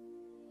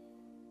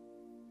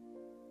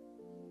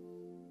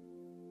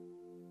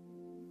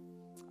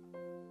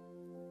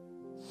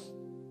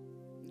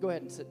 Go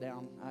ahead and sit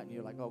down. And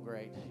you're like, oh,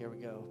 great. Here we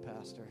go,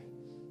 Pastor.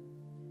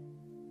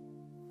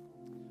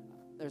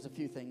 There's a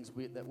few things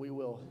that we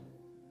will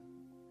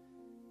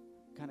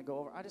kind of go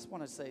over. I just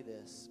want to say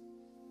this.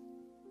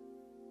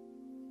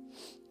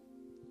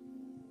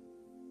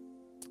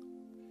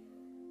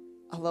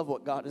 I love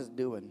what God is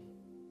doing.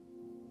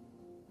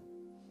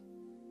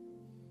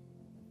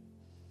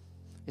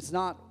 It's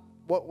not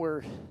what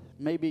we're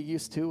maybe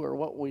used to or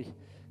what we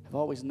have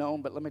always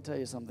known, but let me tell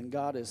you something.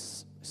 God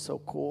is so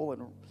cool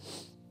and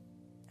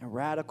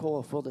radical.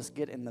 If we'll just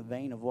get in the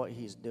vein of what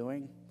He's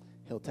doing,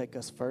 He'll take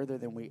us further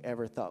than we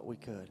ever thought we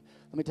could.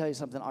 Let me tell you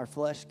something. Our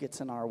flesh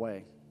gets in our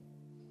way.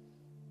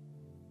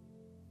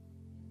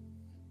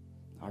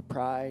 Our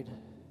pride,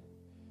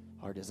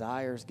 our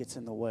desires gets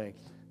in the way.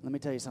 Let me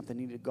tell you something.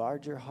 You need to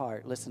guard your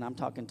heart. Listen, I'm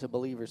talking to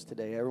believers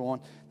today.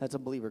 Everyone that's a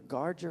believer,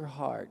 guard your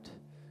heart.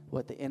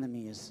 What the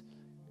enemy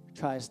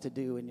tries to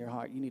do in your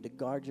heart. You need to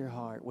guard your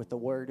heart with the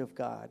Word of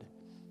God.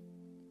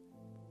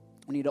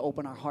 We need to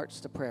open our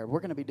hearts to prayer. We're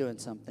going to be doing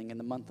something in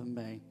the month of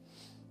May.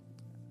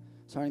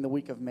 Starting the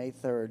week of May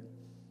 3rd,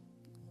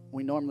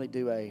 we normally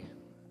do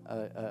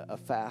a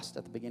fast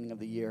at the beginning of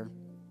the year.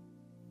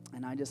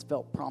 And I just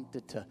felt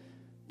prompted to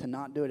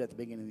not do it at the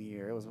beginning of the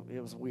year.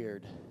 It was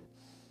weird.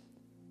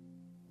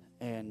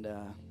 And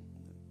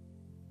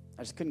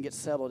I just couldn't get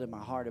settled in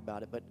my heart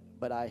about it. But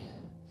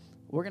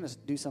we're going to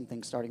do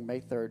something starting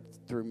May 3rd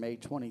through May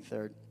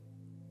 23rd.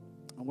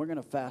 And we're going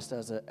to fast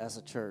as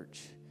a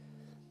church.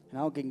 And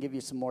I can give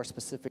you some more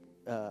specific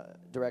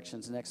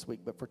directions next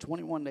week. But for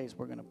 21 days,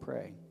 we're going to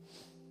pray.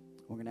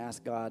 We're going to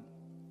ask God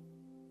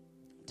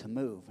to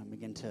move and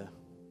begin to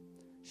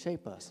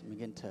shape us and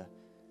begin to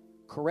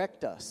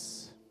correct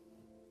us.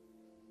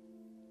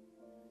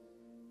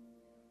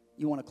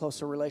 You want a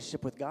closer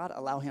relationship with God?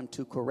 Allow Him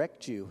to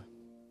correct you.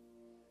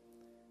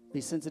 Be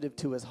sensitive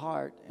to His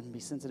heart and be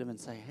sensitive and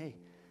say, hey,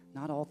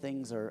 not all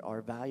things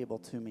are valuable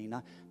to me.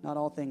 Not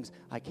all things,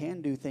 I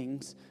can do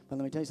things, but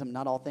let me tell you something,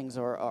 not all things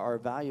are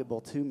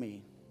valuable to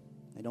me.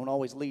 They don't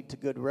always lead to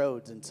good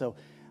roads. And so,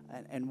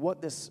 and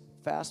what this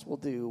fast will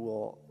do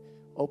will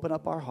open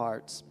up our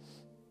hearts.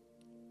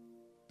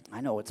 I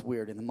know it's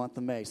weird in the month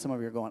of May. Some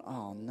of you are going,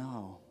 oh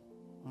no,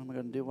 what am I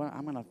going to do?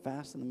 I'm going to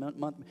fast in the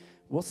month.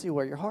 We'll see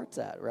where your heart's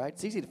at, right?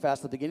 It's easy to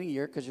fast at the beginning of the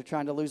year because you're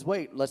trying to lose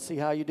weight. Let's see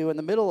how you do in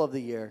the middle of the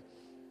year.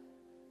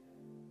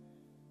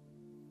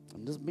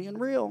 I'm just being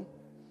real.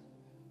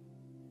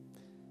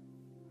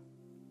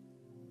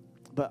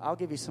 But I'll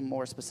give you some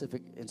more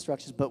specific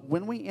instructions. But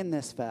when we end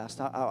this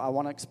fast, I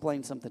want to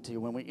explain something to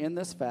you. When we end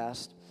this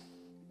fast,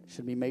 it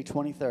should be May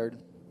 23rd,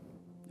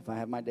 if I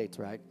have my dates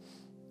right.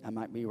 I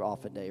might be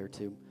off a day or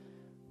two.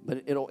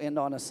 But it'll end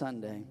on a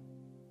Sunday.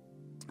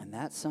 And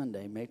that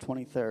Sunday, May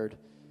 23rd,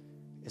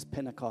 is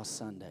Pentecost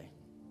Sunday.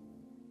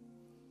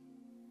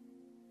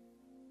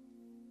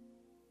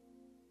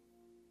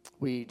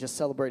 We just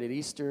celebrated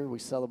Easter. We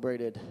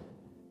celebrated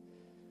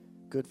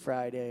Good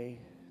Friday.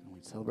 And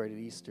we celebrated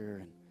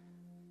Easter.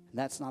 And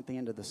that's not the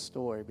end of the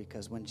story,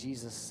 because when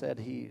Jesus said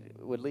He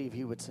would leave,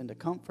 He would send a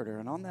comforter.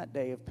 And on that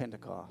day of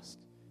Pentecost,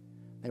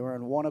 they were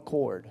in one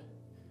accord,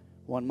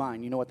 one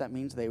mind. You know what that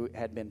means? They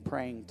had been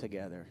praying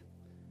together.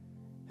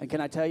 And can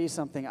I tell you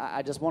something?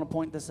 I just want to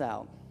point this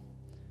out.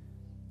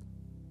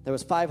 There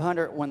was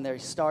 500 when they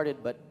started,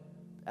 but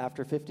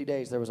after 50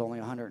 days, there was only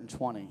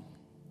 120.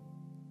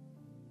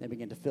 They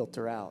begin to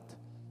filter out.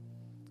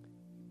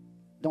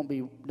 Don't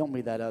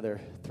be that other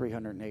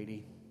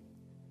 380.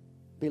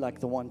 Be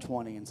like the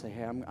 120 and say,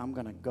 hey, I'm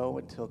going to go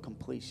until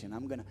completion.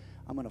 I'm going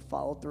to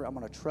follow through. I'm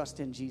going to trust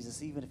in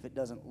Jesus, even if it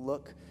doesn't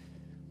look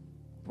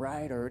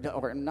right, or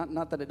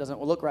not that it doesn't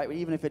look right, but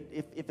even if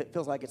it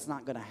feels like it's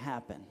not going to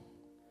happen.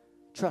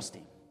 Trust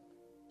Him.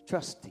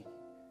 Trust Him.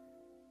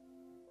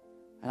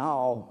 And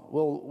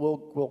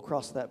we'll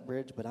cross that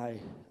bridge, but I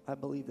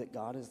believe that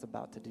God is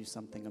about to do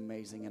something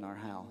amazing in our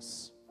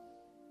house.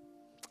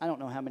 I don't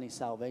know how many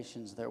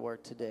salvations there were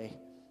today.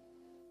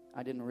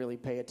 I didn't really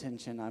pay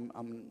attention.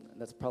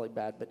 That's probably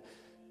bad,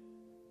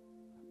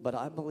 but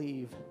I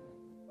believe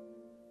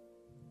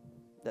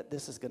that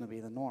this is going to be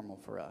the normal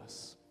for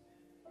us.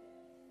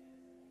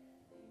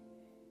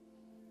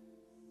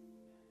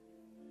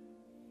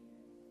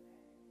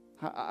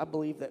 I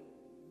believe that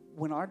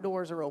when our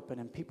doors are open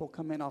and people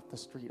come in off the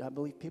street, I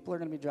believe people are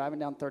going to be driving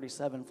down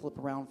 37, flip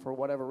around for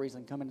whatever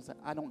reason, come in and say,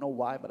 I don't know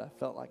why, but I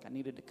felt like I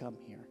needed to come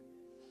here.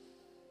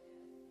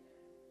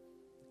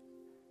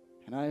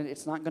 And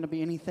it's not going to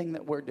be anything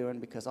that we're doing,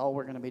 because all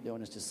we're going to be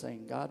doing is just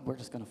saying, God, we're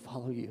just going to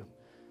follow you.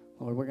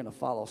 Lord, we're going to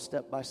follow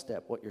step by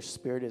step what your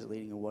Spirit is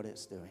leading and what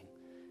it's doing.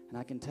 And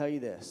I can tell you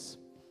this.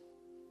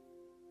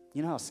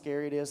 You know how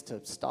scary it is to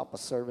stop a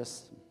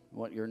service,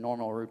 what your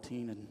normal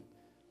routine, and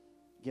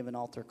give an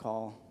altar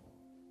call,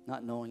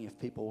 not knowing if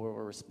people will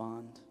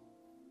respond.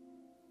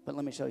 But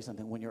let me show you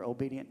something. When you're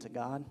obedient to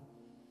God,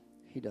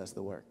 He does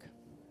the work.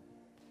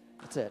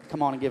 That's it.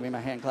 Come on and give Him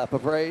a hand clap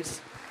of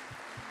praise.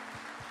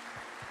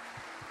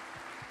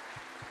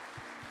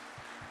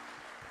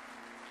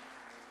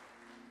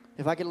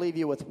 If I could leave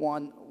you with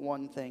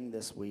one thing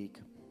this week,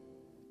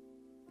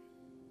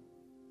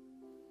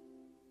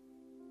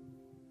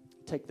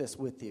 take this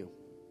with you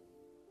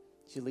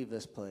as you leave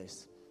this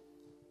place.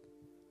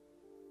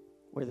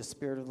 Where the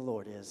Spirit of the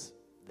Lord is,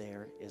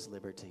 there is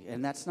liberty.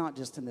 And that's not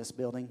just in this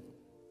building.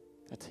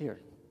 That's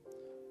here.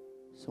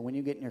 So when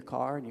you get in your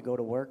car and you go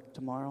to work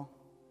tomorrow,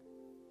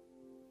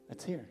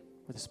 that's here.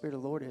 Where the Spirit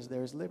of the Lord is,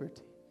 there is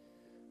liberty.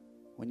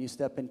 When you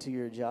step into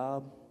your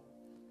job,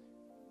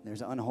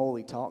 there's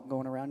unholy talk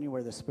going around you.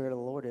 Where the Spirit of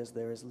the Lord is,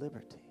 there is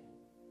liberty.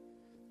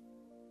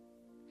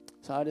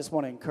 So I just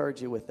want to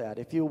encourage you with that.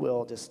 If you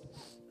will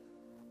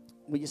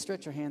you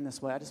stretch your hand this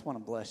way? I just want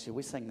to bless you.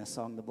 We sang this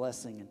song, The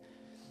Blessing, and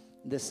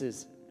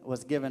this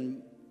was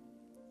given.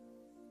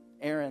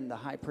 Aaron, the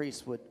high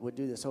priest, would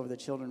do this over the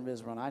children of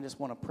Israel. And I just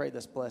want to pray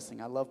this blessing.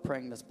 I love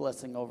praying this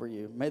blessing over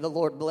you. May the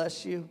Lord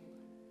bless you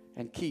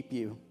and keep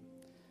you.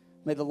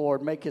 May the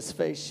Lord make His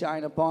face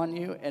shine upon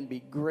you and be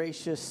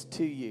gracious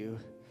to you.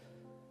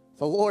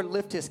 The Lord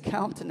lift His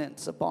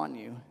countenance upon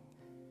you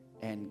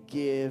and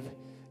give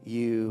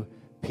you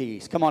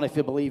peace. Come on, if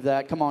you believe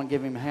that. Come on,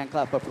 give Him a hand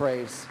clap of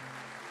praise.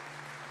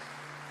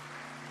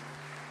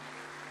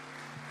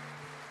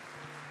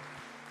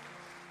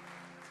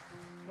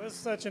 Well, it's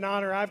such an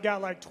honor. I've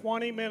got like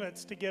 20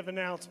 minutes to give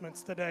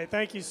announcements today.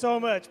 Thank you so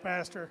much,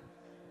 Pastor.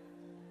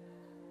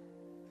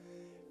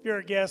 If you're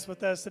a guest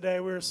with us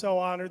today, we are so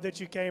honored that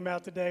you came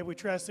out today. We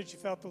trust that you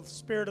felt the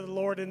Spirit of the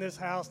Lord in this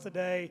house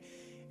today.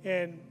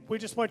 And we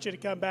just want you to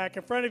come back.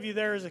 In front of you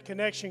there is a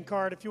connection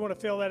card. If you want to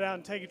fill that out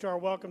and take it to our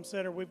Welcome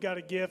Center, we've got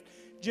a gift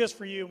just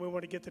for you, and we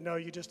want to get to know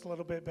you just a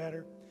little bit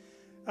better.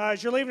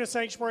 As you're leaving the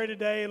sanctuary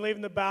today and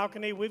leaving the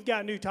balcony, we've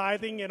got new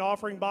tithing and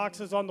offering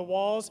boxes on the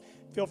walls.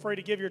 Feel free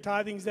to give your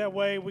tithings that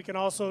way. We can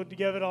also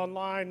give it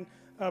online.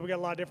 We got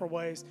a lot of different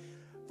ways.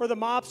 For the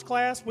MOPS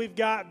class, we've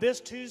got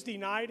this Tuesday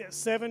night at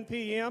 7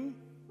 p.m.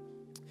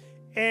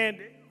 And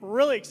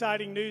really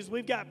exciting news,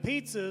 we've got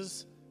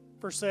pizzas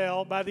for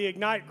sale by the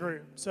Ignite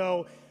group.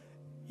 So,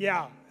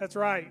 yeah, that's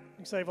right. You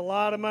can save a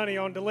lot of money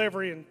on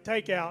delivery and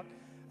takeout.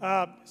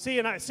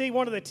 See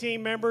one of the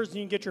team members, and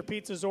you can get your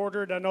pizzas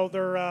ordered. I know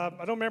they're, I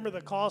don't remember the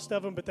cost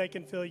of them, but they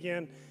can fill you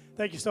in.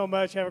 Thank you so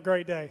much. Have a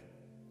great day.